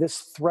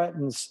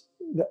threatens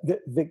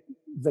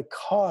the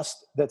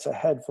cost that's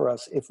ahead for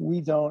us if we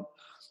don't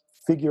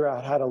figure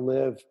out how to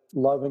live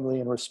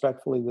lovingly and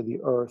respectfully with the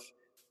earth.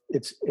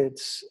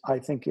 I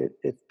think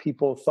if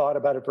people thought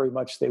about it very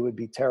much, they would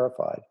be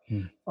terrified.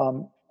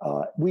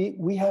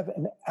 We have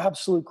an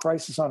absolute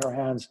crisis on our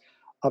hands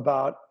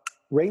about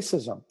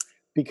racism,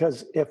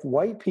 because if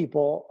white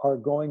people are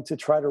going to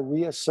try to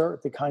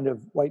reassert the kind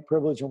of white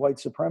privilege and white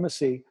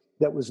supremacy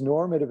that was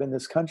normative in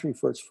this country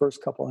for its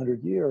first couple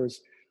hundred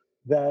years,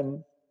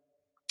 then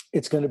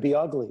it's going to be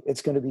ugly.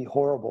 It's going to be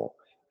horrible.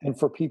 And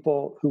for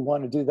people who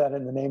want to do that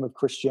in the name of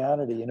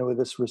Christianity, with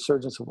this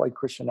resurgence of white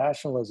Christian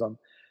nationalism,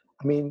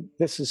 I mean,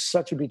 this is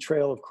such a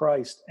betrayal of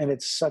Christ, and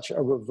it's such a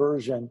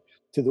reversion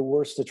to the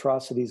worst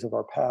atrocities of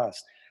our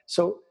past.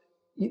 So,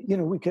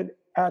 we could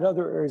add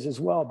other areas as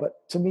well,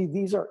 but to me,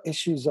 these are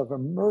issues of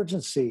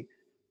emergency,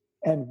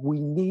 and we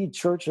need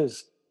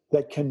churches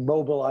that can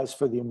mobilize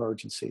for the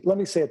emergency. Let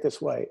me say it this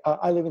way.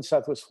 I live in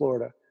Southwest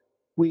Florida.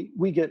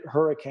 We get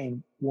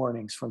hurricane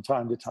warnings from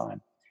time to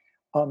time.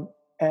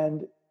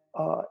 And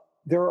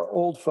there are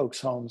old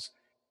folks' homes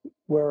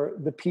where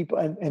the people,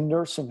 and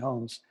nursing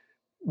homes,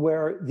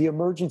 where the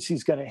emergency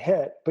is going to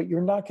hit, but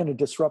you're not going to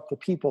disrupt the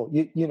people.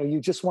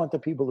 You just want the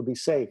people to be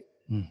safe.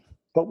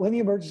 But when the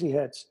emergency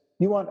hits,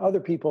 you want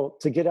other people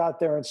to get out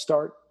there and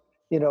start,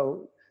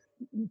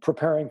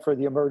 preparing for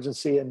the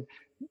emergency and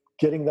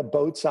getting the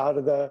boats out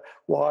of the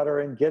water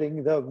and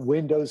getting the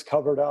windows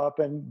covered up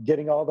and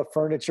getting all the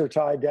furniture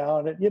tied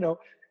down.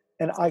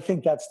 And I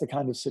think that's the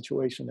kind of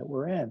situation that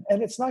we're in.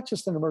 And it's not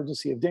just an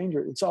emergency of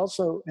danger. It's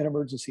also an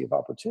emergency of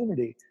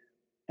opportunity.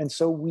 And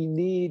so we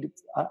need,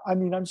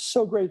 I'm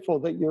so grateful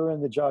that you're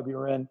in the job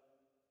you're in,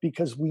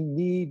 because we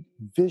need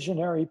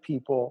visionary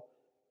people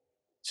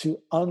to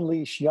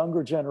unleash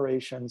younger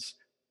generations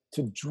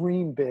to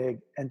dream big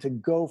and to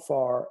go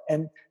far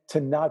and to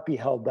not be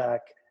held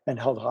back and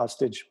held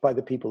hostage by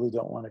the people who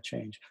don't want to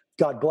change.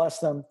 God bless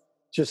them.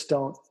 Just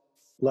don't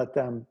let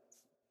them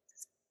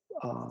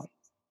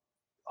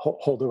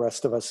hold the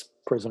rest of us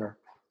prisoner.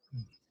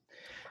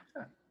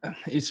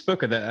 You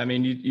spoke of that. I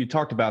mean, you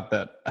talked about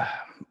that.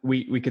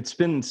 We could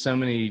spend so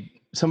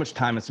much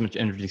time and so much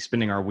energy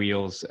spinning our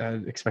wheels,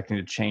 expecting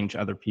to change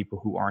other people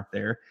who aren't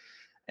there.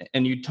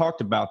 And you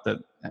talked about that.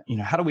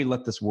 How do we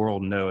let this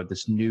world know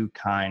this new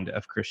kind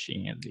of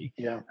Christianity?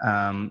 Yeah.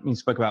 You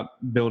spoke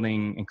about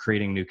building and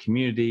creating new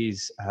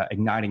communities,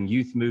 igniting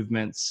youth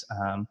movements,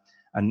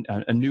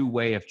 a new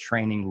way of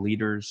training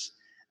leaders.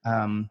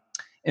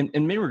 In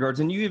many regards,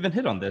 and you even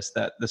hit on this,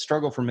 that the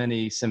struggle for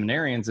many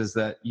seminarians is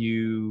that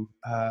you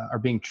are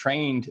being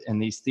trained in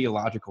these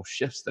theological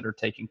shifts that are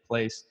taking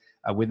place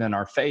within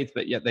our faith,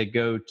 but yet they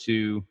go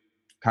to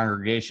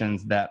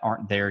congregations that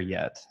aren't there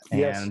yet.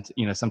 And,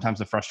 Yes. Sometimes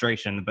the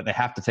frustration, but they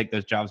have to take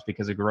those jobs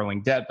because of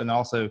growing debt. But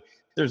also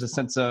there's a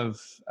sense of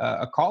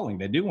a calling.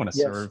 They do want to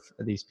serve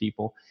these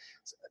people.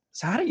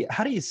 So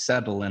how do you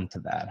settle into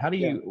that? How do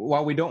you,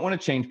 while we don't want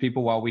to change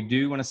people, while we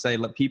do want to say,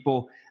 let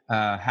people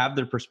have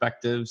their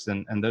perspectives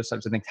and those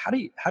types of things, how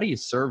do you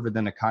serve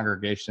within a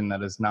congregation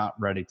that is not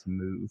ready to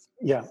move?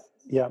 Yeah.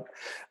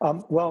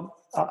 Well,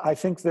 I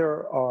think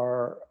there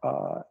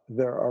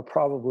are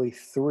probably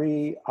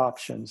three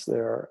options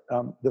there.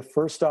 The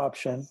first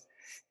option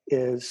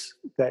is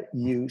that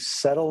you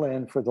settle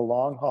in for the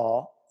long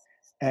haul,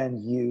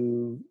 and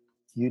you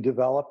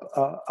develop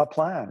a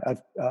plan,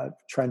 a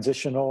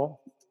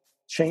transitional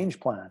change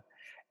plan.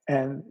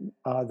 And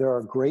there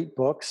are great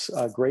books,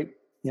 great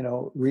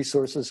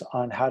resources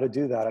on how to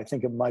do that. I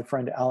think of my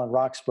friend Alan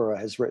Roxburgh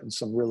has written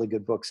some really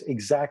good books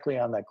exactly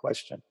on that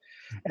question.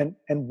 And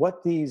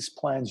what these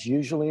plans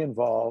usually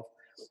involve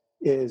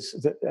is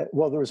that, there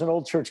was an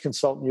old church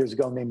consultant years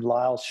ago named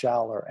Lyle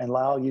Schaller, and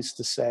Lyle used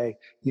to say,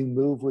 you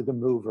move with the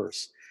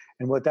movers.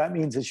 And what that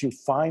means is you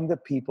find the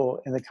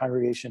people in the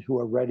congregation who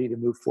are ready to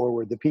move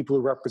forward, the people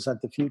who represent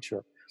the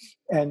future.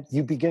 And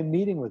you begin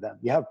meeting with them.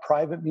 You have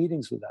private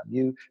meetings with them.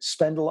 You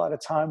spend a lot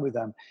of time with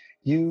them.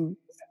 You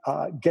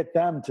get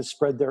them to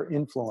spread their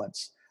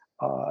influence.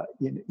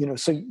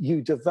 So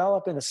you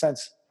develop, in a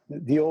sense,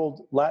 the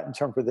old Latin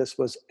term for this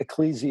was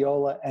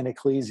ecclesiola and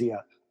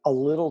ecclesia, a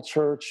little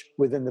church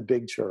within the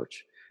big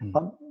church.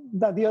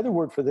 Now, the other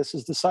word for this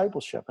is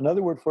discipleship.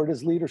 Another word for it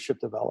is leadership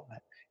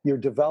development. You're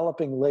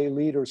developing lay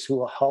leaders who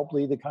will help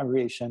lead the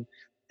congregation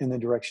in the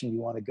direction you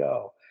want to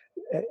go.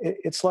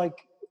 It's like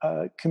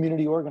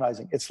community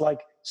organizing. It's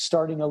like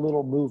starting a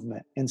little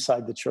movement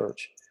inside the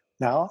church.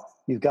 Now,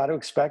 you've got to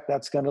expect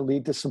that's going to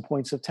lead to some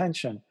points of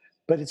tension,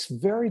 but it's a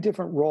very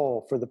different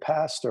role for the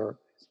pastor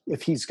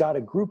if he's got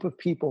a group of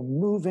people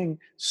moving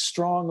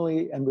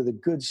strongly and with a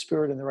good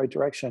spirit in the right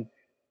direction.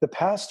 The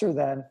pastor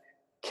then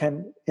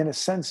can, in a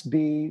sense,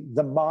 be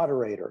the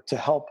moderator to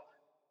help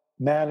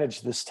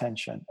manage this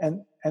tension.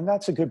 And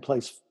that's a good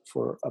place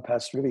for a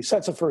pastor to be. So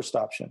that's a first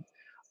option.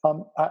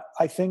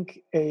 I think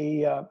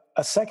a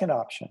second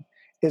option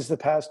is the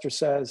pastor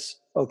says,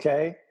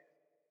 okay,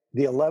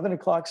 the 11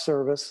 o'clock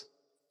service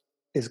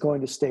is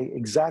going to stay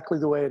exactly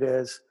the way it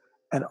is.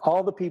 And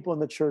all the people in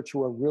the church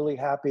who are really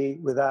happy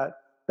with that,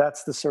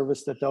 that's the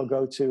service that they'll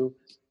go to.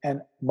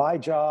 And my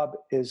job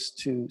is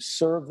to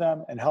serve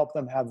them and help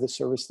them have the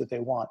service that they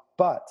want.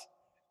 But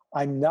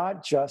I'm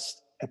not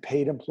just a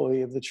paid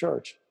employee of the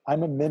church.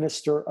 I'm a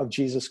minister of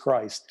Jesus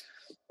Christ.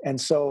 And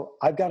so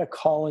I've got a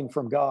calling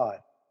from God.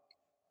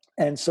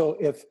 And so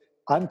if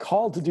I'm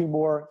called to do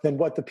more than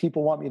what the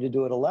people want me to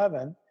do at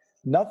 11,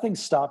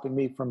 nothing's stopping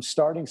me from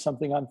starting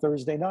something on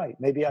Thursday night.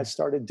 Maybe I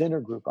start a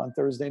dinner group on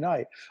Thursday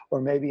night,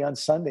 or maybe on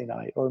Sunday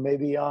night, or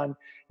maybe on,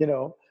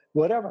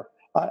 whatever.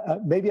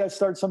 Maybe I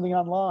start something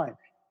online.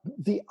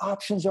 The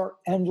options are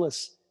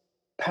endless.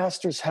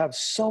 Pastors have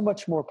so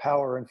much more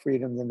power and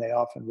freedom than they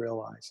often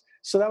realize.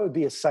 So that would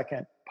be a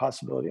second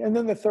possibility. And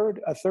then a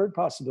third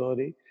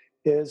possibility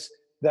is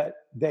that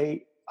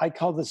I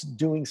call this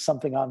doing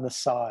something on the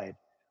side,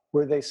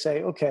 where they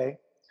say, okay,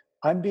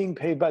 I'm being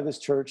paid by this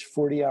church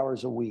 40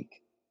 hours a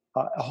week.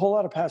 A whole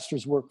lot of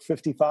pastors work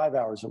 55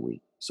 hours a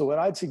week. So what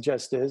I'd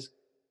suggest is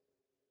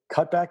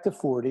cut back to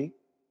 40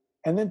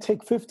 and then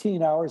take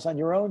 15 hours on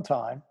your own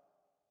time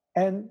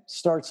and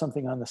start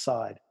something on the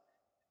side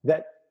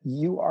that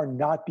you are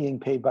not being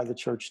paid by the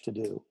church to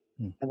do.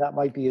 And that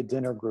might be a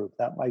dinner group.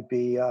 That might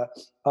be,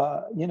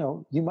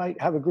 you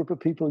might have a group of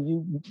people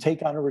you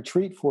take on a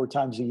retreat 4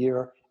 times a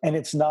year, and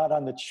it's not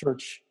on the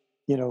church,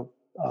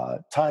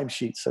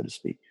 timesheet, so to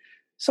speak.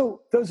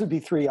 So those would be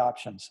 3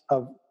 options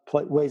of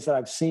ways that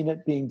I've seen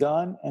it being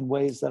done and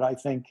ways that I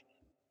think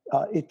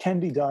it can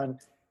be done.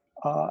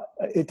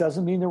 It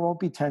doesn't mean there won't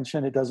be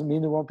tension. It doesn't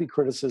mean there won't be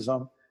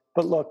criticism.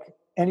 But look,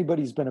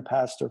 anybody who's been a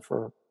pastor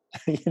for,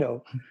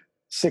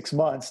 6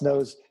 months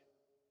knows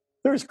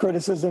there's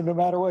criticism no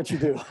matter what you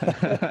do.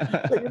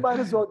 So you might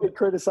as well get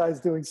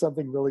criticized doing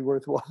something really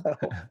worthwhile.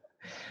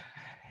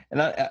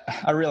 And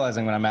I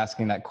realizing when I'm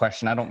asking that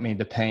question, I don't mean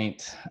to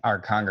paint our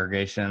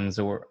congregations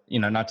or,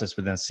 not just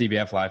within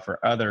CBF life or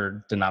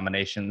other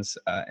denominations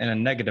in a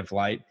negative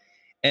light.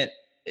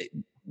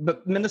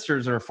 But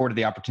ministers are afforded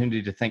the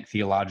opportunity to think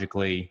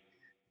theologically,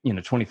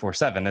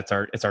 24/7.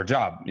 It's our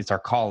job. It's our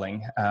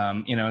calling.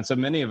 And so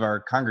many of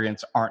our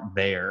congregants aren't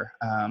there.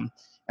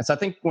 And so I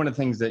think one of the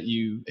things that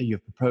you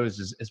have proposed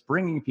is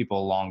bringing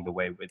people along the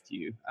way with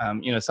you.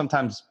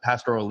 Sometimes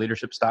pastoral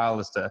leadership style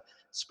is to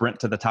sprint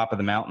to the top of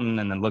the mountain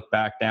and then look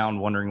back down,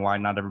 wondering why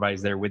not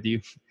everybody's there with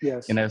you.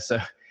 Yes. So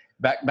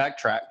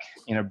backtrack,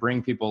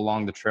 bring people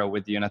along the trail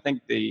with you. And I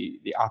think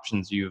the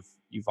options you've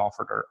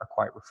offered are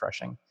quite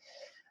refreshing.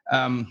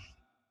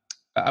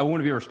 I want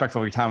to be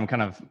respectful of your time and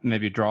kind of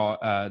maybe draw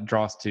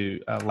us to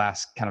a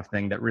last kind of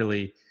thing that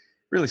really,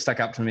 really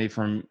stuck out to me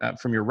from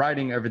your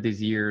writing over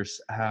these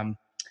years.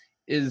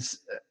 Is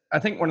I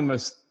think one of the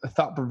most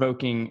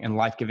thought-provoking and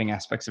life-giving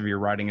aspects of your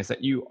writing is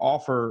that you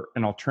offer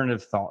an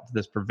alternative thought to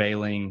this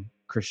prevailing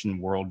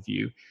Christian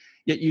worldview,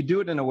 yet you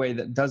do it in a way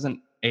that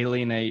doesn't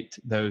alienate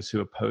those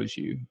who oppose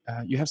you.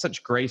 You have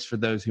such grace for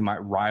those who might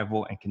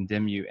rival and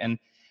condemn you. And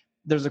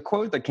there's a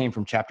quote that came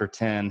from chapter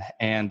 10,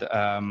 and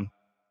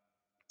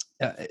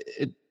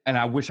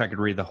I wish I could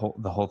read the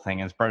whole thing.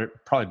 And it's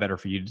probably better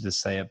for you to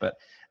just say it, but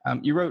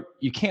you wrote,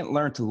 "You can't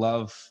learn to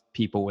love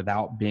people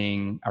without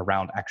being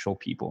around actual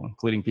people,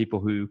 including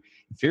people who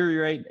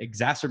infuriate,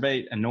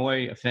 exacerbate,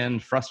 annoy,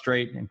 offend,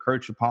 frustrate,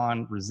 encroach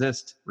upon,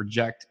 resist,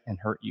 reject, and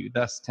hurt you,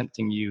 thus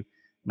tempting you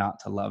not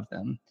to love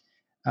them."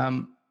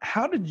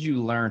 How did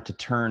you learn to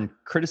turn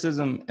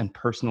criticism and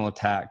personal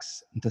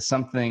attacks into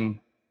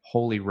something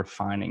wholly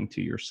refining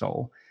to your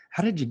soul?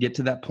 How did you get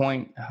to that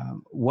point?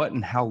 What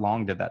and how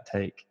long did that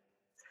take?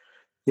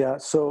 Yeah,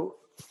 so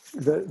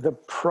the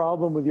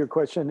problem with your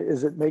question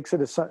is it makes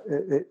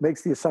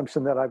the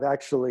assumption that I've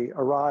actually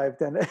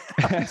arrived, and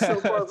I'm so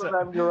far from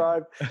having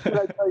arrived. Can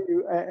I tell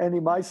you, Andy,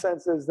 my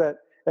sense is that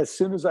as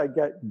soon as I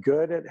get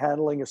good at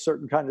handling a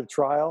certain kind of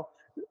trial,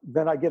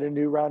 then I get a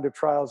new round of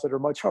trials that are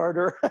much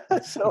harder.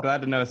 So, I'm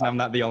glad to know I'm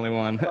not the only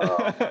one.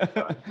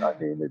 I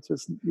mean, it's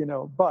just,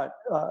 but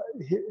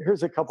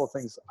here's a couple of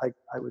things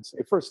I would say.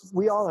 First,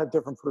 we all have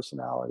different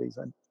personalities,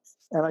 and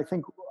I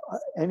think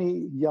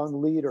any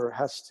young leader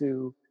has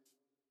to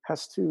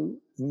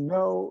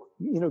know,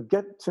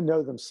 get to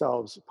know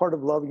themselves. Part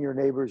of loving your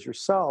neighbors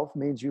yourself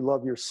means you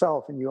love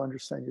yourself and you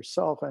understand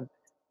yourself.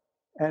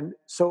 And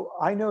so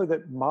I know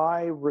that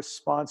my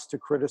response to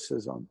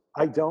criticism,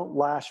 I don't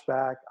lash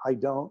back. I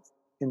don't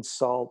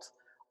insult.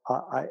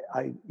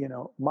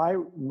 My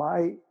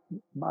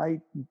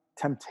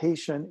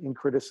temptation in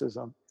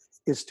criticism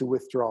is to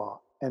withdraw.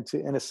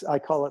 and I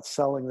call it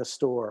selling the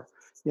store,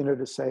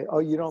 to say, oh,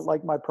 you don't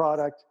like my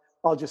product,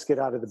 I'll just get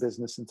out of the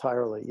business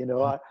entirely.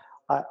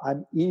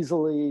 I'm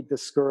easily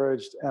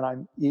discouraged and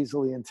I'm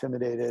easily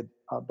intimidated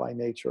by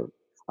nature.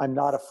 I'm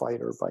not a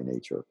fighter by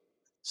nature.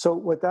 So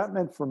what that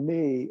meant for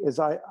me is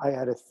I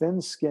had a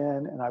thin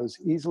skin and I was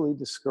easily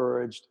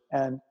discouraged.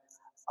 And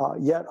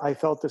yet I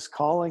felt this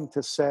calling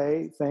to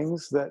say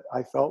things that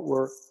I felt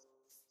were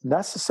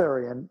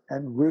necessary and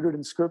rooted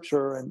in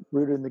scripture and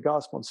rooted in the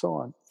gospel and so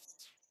on.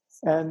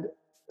 And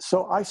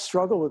so I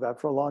struggled with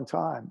that for a long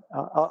time.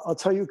 I'll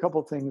tell you a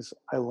couple of things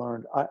I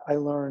learned. I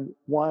learned,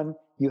 one,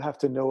 you have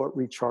to know what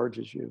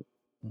recharges you.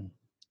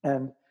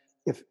 And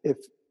if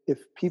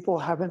people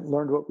haven't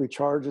learned what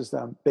recharges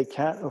them, they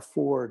can't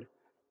afford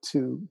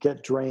to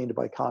get drained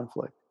by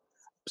conflict.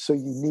 So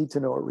you need to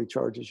know what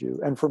recharges you.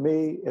 And for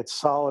me, it's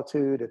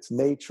solitude, it's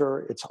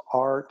nature, it's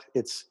art,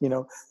 it's,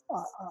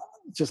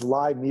 just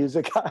live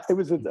music. I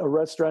was at a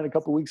restaurant a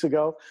couple of weeks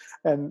ago,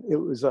 and it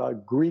was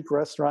a Greek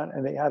restaurant,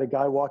 and they had a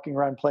guy walking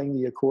around playing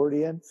the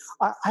accordion.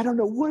 I don't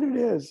know what it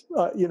is,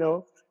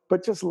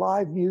 but just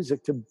live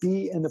music, to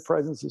be in the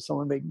presence of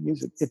someone making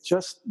music, it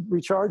just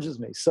recharges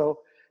me. So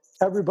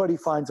everybody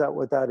finds out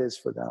what that is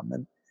for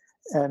them.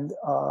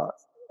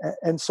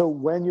 And so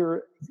when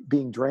you're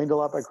being drained a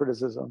lot by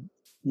criticism,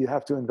 you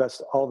have to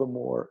invest all the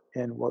more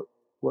in what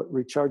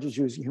recharges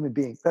you as a human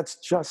being. That's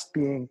just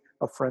being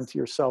a friend to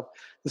yourself.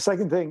 The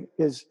second thing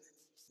is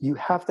you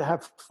have to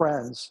have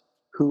friends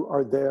who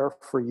are there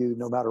for you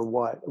no matter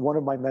what. One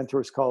of my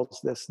mentors calls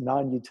this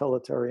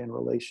non-utilitarian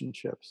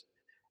relationships.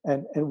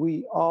 And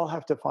we all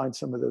have to find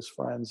some of those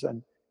friends.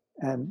 And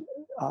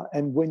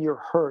when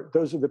you're hurt,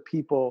 those are the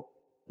people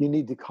you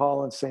need to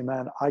call and say,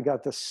 man, I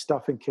got this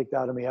stuffing kicked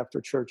out of me after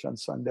church on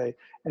Sunday.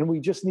 And we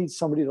just need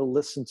somebody to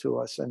listen to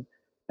us. And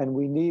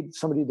we need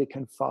somebody to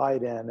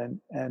confide in.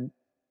 And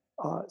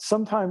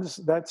sometimes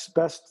that's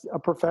best a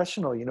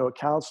professional, a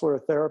counselor, a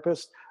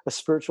therapist, a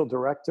spiritual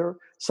director.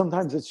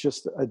 Sometimes it's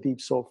just a deep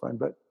soul friend,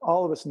 but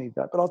all of us need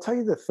that. But I'll tell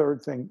you the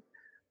third thing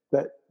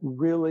that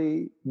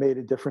really made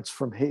a difference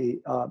for me.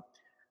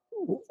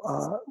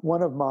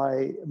 One of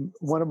my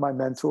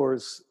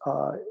mentors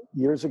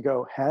years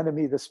ago handed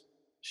me this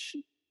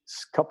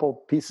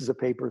couple pieces of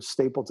paper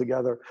stapled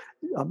together.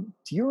 Do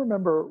you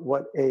remember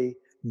what a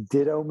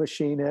ditto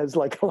machine is?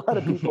 Like, a lot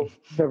of people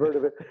never heard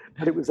of it,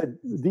 but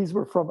these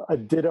were from a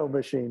ditto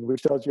machine,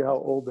 which tells you how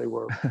old they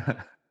were.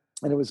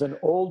 And it was an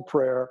old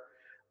prayer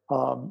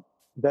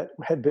that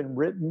had been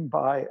written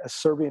by a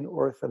Serbian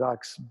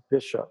Orthodox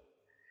bishop.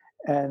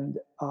 And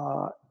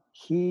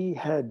he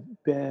had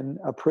been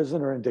a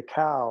prisoner in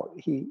Dachau.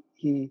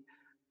 He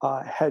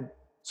had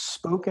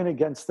spoken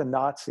against the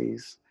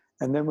Nazis.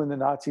 And then when the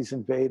Nazis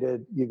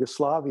invaded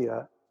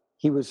Yugoslavia,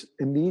 he was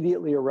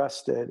immediately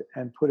arrested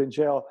and put in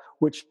jail,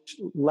 which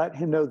let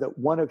him know that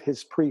one of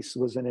his priests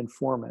was an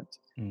informant.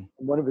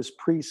 One of his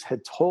priests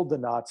had told the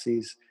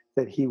Nazis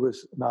that he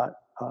was not,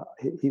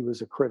 he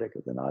was a critic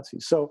of the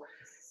Nazis. So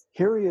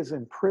here he is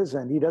in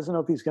prison. He doesn't know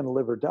if he's going to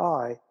live or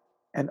die.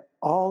 And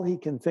all he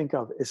can think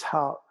of is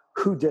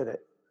who did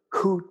it?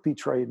 Who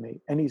betrayed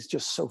me? And he's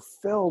just so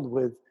filled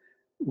with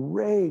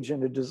rage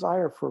and a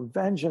desire for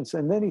vengeance.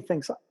 And then he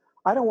thinks,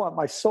 I don't want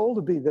my soul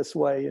to be this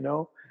way,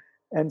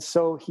 And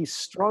so he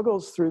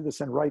struggles through this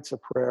and writes a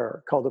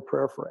prayer called a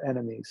prayer for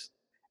enemies.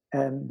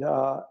 And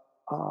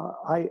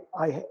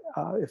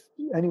if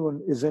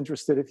anyone is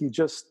interested, if you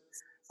just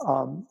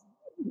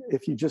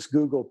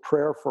Google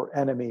prayer for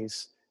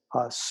enemies,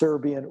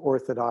 Serbian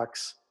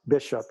Orthodox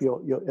bishop,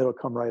 it'll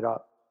come right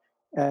up.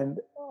 And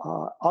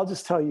I'll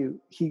just tell you,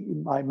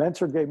 my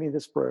mentor gave me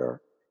this prayer,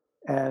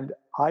 and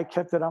I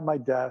kept it on my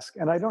desk.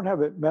 And I don't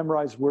have it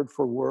memorized word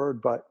for word,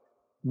 but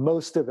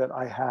most of it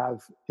I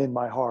have in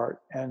my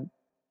heart. And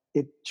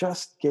it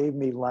just gave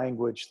me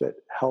language that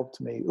helped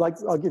me. Like,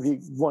 I'll give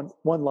you one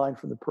line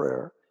from the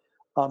prayer.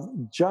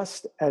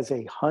 Just as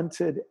a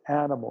hunted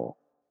animal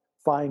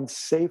finds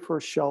safer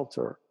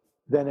shelter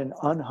than an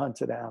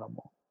unhunted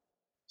animal,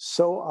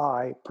 so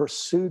I,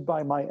 pursued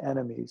by my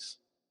enemies,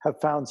 have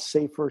found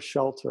safer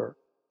shelter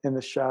in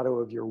the shadow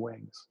of your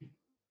wings.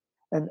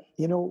 And,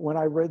 when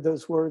I read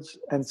those words,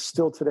 and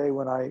still today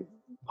when I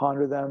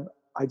ponder them,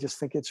 I just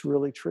think it's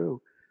really true.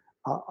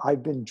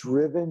 I've been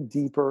driven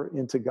deeper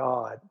into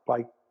God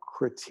by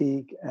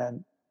critique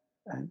and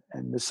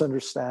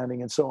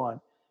misunderstanding and so on.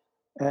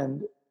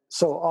 And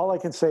so all I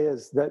can say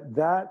is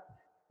that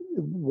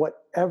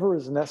whatever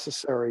is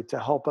necessary to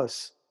help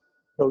us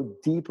go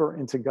deeper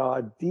into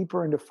God,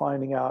 deeper into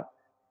finding out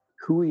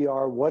who we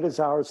are, what is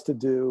ours to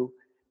do,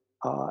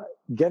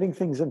 getting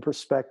things in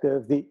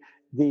perspective.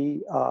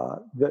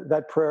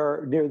 That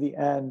prayer near the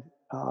end,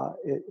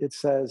 it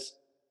says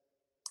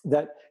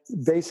that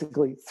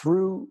basically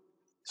through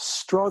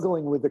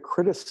struggling with the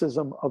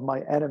criticism of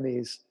my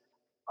enemies,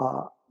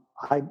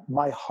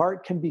 my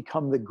heart can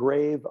become the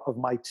grave of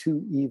my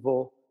two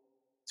evil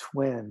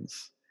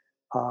twins,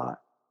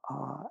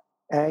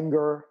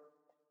 anger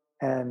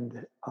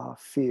and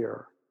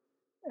fear.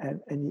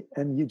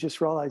 And you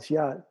just realize,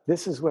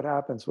 this is what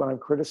happens when I'm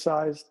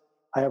criticized.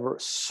 I have a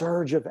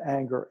surge of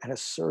anger and a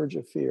surge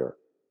of fear.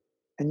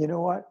 And you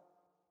know what?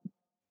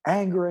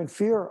 Anger and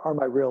fear are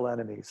my real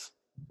enemies,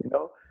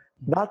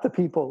 not the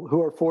people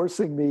who are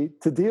forcing me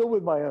to deal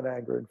with my own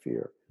anger and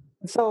fear.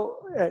 And so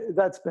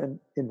that's been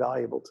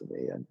invaluable to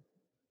me. And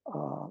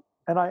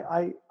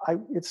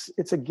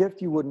it's a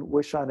gift you wouldn't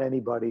wish on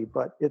anybody,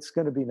 but it's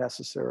going to be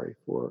necessary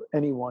for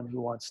anyone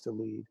who wants to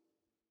lead.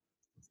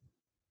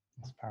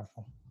 That's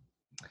powerful.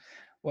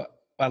 Well,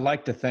 I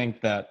like to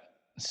think that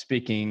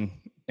speaking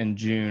in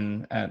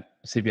June at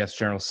CBS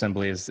General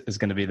Assembly is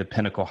going to be the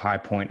pinnacle high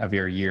point of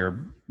your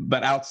year.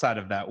 But outside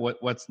of that,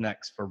 what's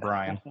next for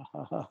Brian?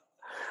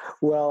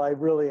 Well, I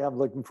really am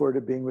looking forward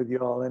to being with you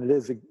all, and it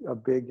is a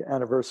big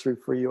anniversary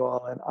for you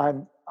all.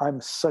 And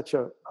I'm such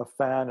a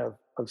fan of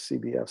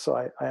CBS, so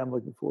I am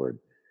looking forward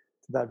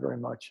to that very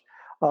much.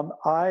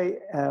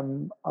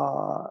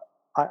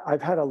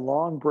 I've had a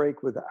long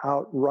break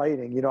without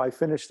writing. I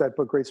finished that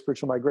book, Great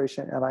Spiritual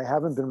Migration, and I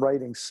haven't been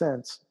writing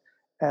since.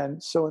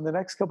 And so in the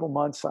next couple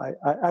months, I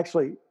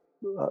actually,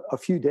 a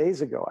few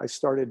days ago, I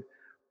started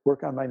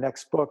work on my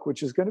next book,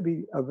 which is going to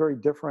be a very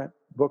different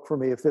book for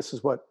me if it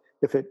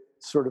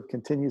sort of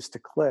continues to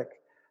click.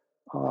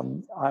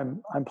 I'm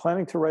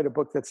planning to write a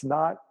book that's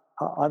not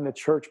on the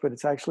church, but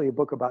it's actually a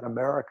book about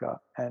America.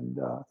 And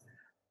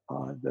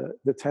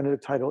the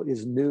tentative title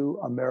is New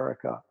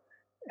America.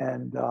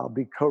 And I'll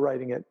be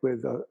co-writing it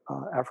with an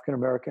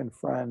African-American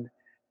friend.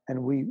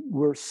 And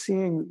we're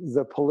seeing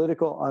the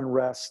political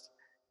unrest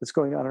that's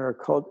going on in our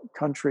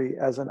country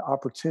as an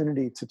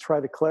opportunity to try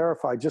to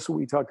clarify just what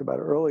we talked about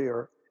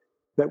earlier,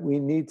 that we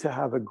need to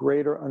have a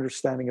greater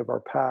understanding of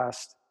our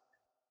past.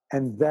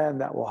 And then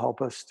that will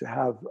help us to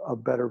have a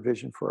better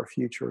vision for our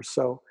future.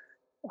 So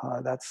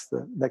that's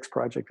the next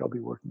project I'll be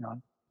working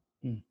on.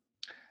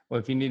 Well,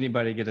 if you need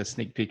anybody to get a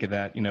sneak peek of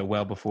that,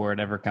 well before it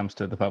ever comes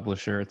to the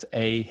publisher, it's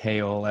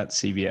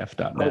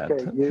ahale@cbf.net.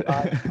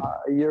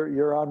 Okay,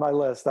 you're on my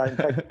list. In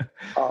fact,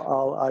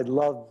 I'd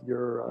love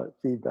your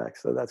feedback.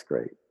 So that's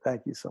great.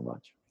 Thank you so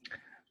much.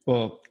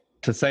 Well,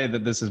 to say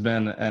that this has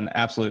been an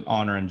absolute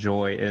honor and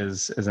joy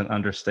is an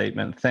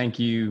understatement. Thank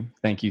you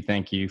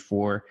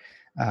for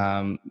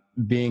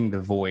being the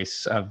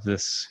voice of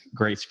this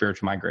great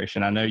spiritual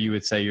migration. I know you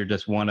would say you're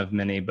just one of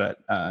many, but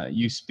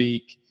you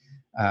speak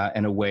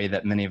in a way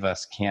that many of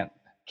us can't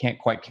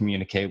quite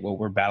communicate what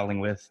we're battling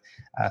with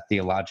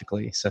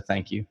theologically. So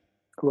thank you.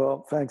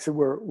 Well, thanks.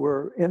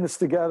 We're in this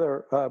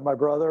together, my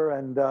brother,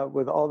 and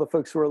with all the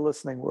folks who are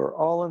listening. We're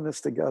all in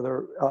this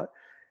together. I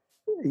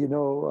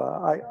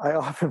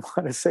often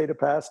want to say to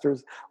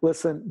pastors,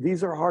 listen,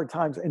 these are hard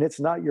times, and it's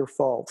not your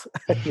fault.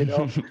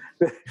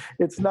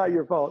 It's not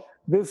your fault.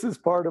 This is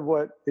part of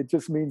what it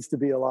just means to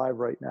be alive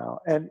right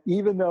now. And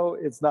even though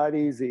it's not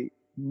easy,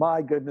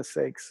 my goodness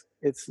sakes,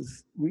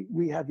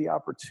 we have the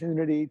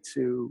opportunity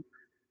to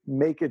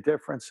make a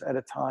difference at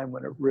a time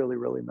when it really,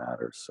 really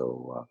matters.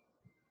 So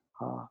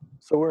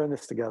we're in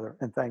this together.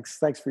 And thanks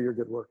for your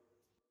good work.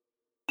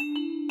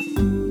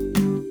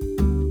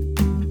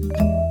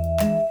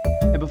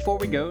 And before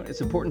we go, it's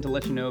important to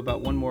let you know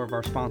about one more of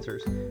our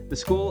sponsors. The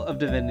School of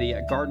Divinity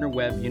at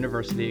Gardner-Webb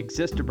University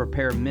exists to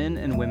prepare men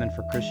and women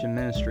for Christian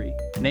ministry,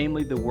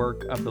 namely the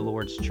work of the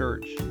Lord's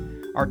Church.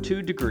 Our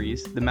 2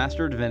 degrees, the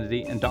Master of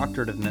Divinity and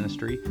Doctorate of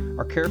Ministry,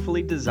 are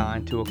carefully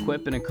designed to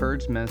equip and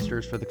encourage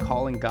ministers for the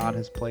calling God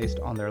has placed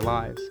on their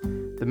lives.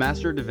 The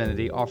Master of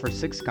Divinity offers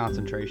 6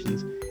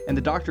 concentrations, and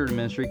the Doctorate of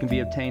Ministry can be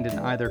obtained in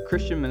either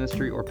Christian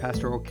ministry or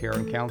pastoral care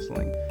and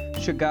counseling.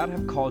 Should God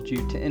have called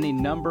you to any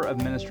number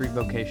of ministry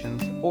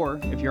vocations, or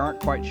if you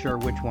aren't quite sure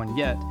which one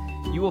yet,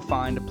 you will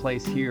find a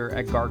place here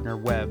at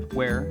Gardner-Webb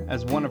where,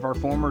 as one of our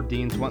former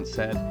deans once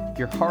said,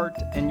 your heart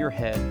and your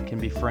head can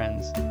be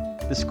friends.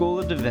 The School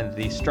of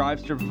Divinity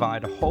strives to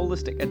provide a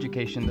holistic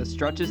education that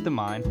stretches the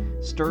mind,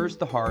 stirs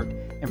the heart,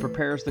 and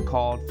prepares the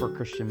called for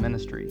Christian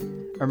ministry.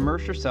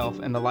 Immerse yourself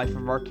in the life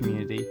of our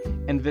community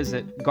and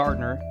visit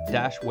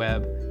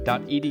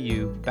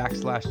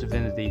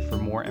gardner-webb.edu/divinity for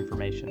more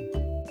information.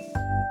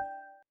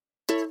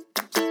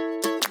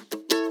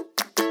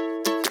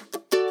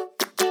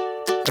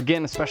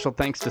 Again, a special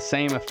thanks to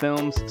Sama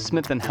Films,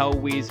 Smith &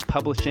 Hellwees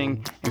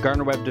Publishing, and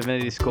Gardner-Webb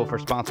Divinity School for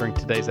sponsoring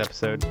today's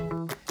episode.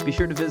 Be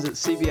sure to visit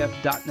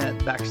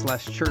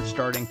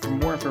cbf.net/church-starting for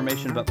more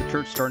information about the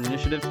Church Start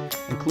Initiative,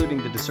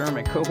 including the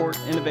Discernment Cohort,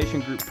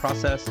 Innovation Group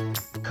process,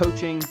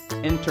 coaching,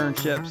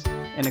 internships,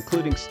 and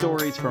including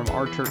stories from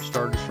our church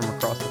starters from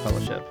across the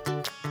fellowship.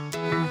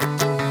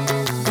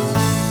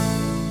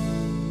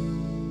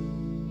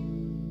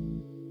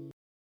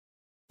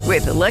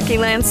 With the Lucky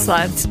Land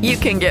Slots, you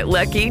can get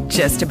lucky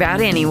just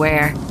about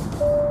anywhere.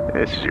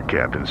 This is your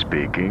captain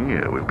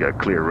speaking. We've got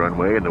clear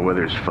runway and the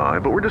weather's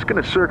fine, but we're just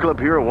going to circle up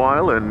here a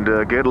while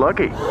and get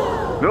lucky.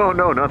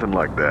 No, nothing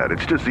like that.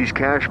 It's just these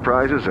cash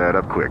prizes add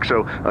up quick.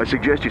 So I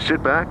suggest you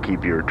sit back,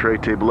 keep your tray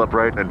table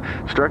upright, and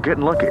start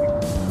getting lucky.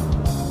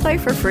 Play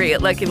for free at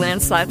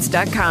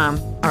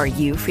LuckyLandSlots.com. Are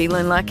you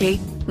feeling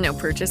lucky? No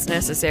purchase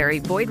necessary.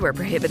 Void where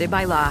prohibited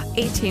by law.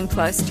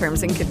 18+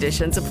 terms and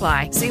conditions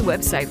apply. See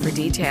website for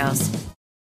details.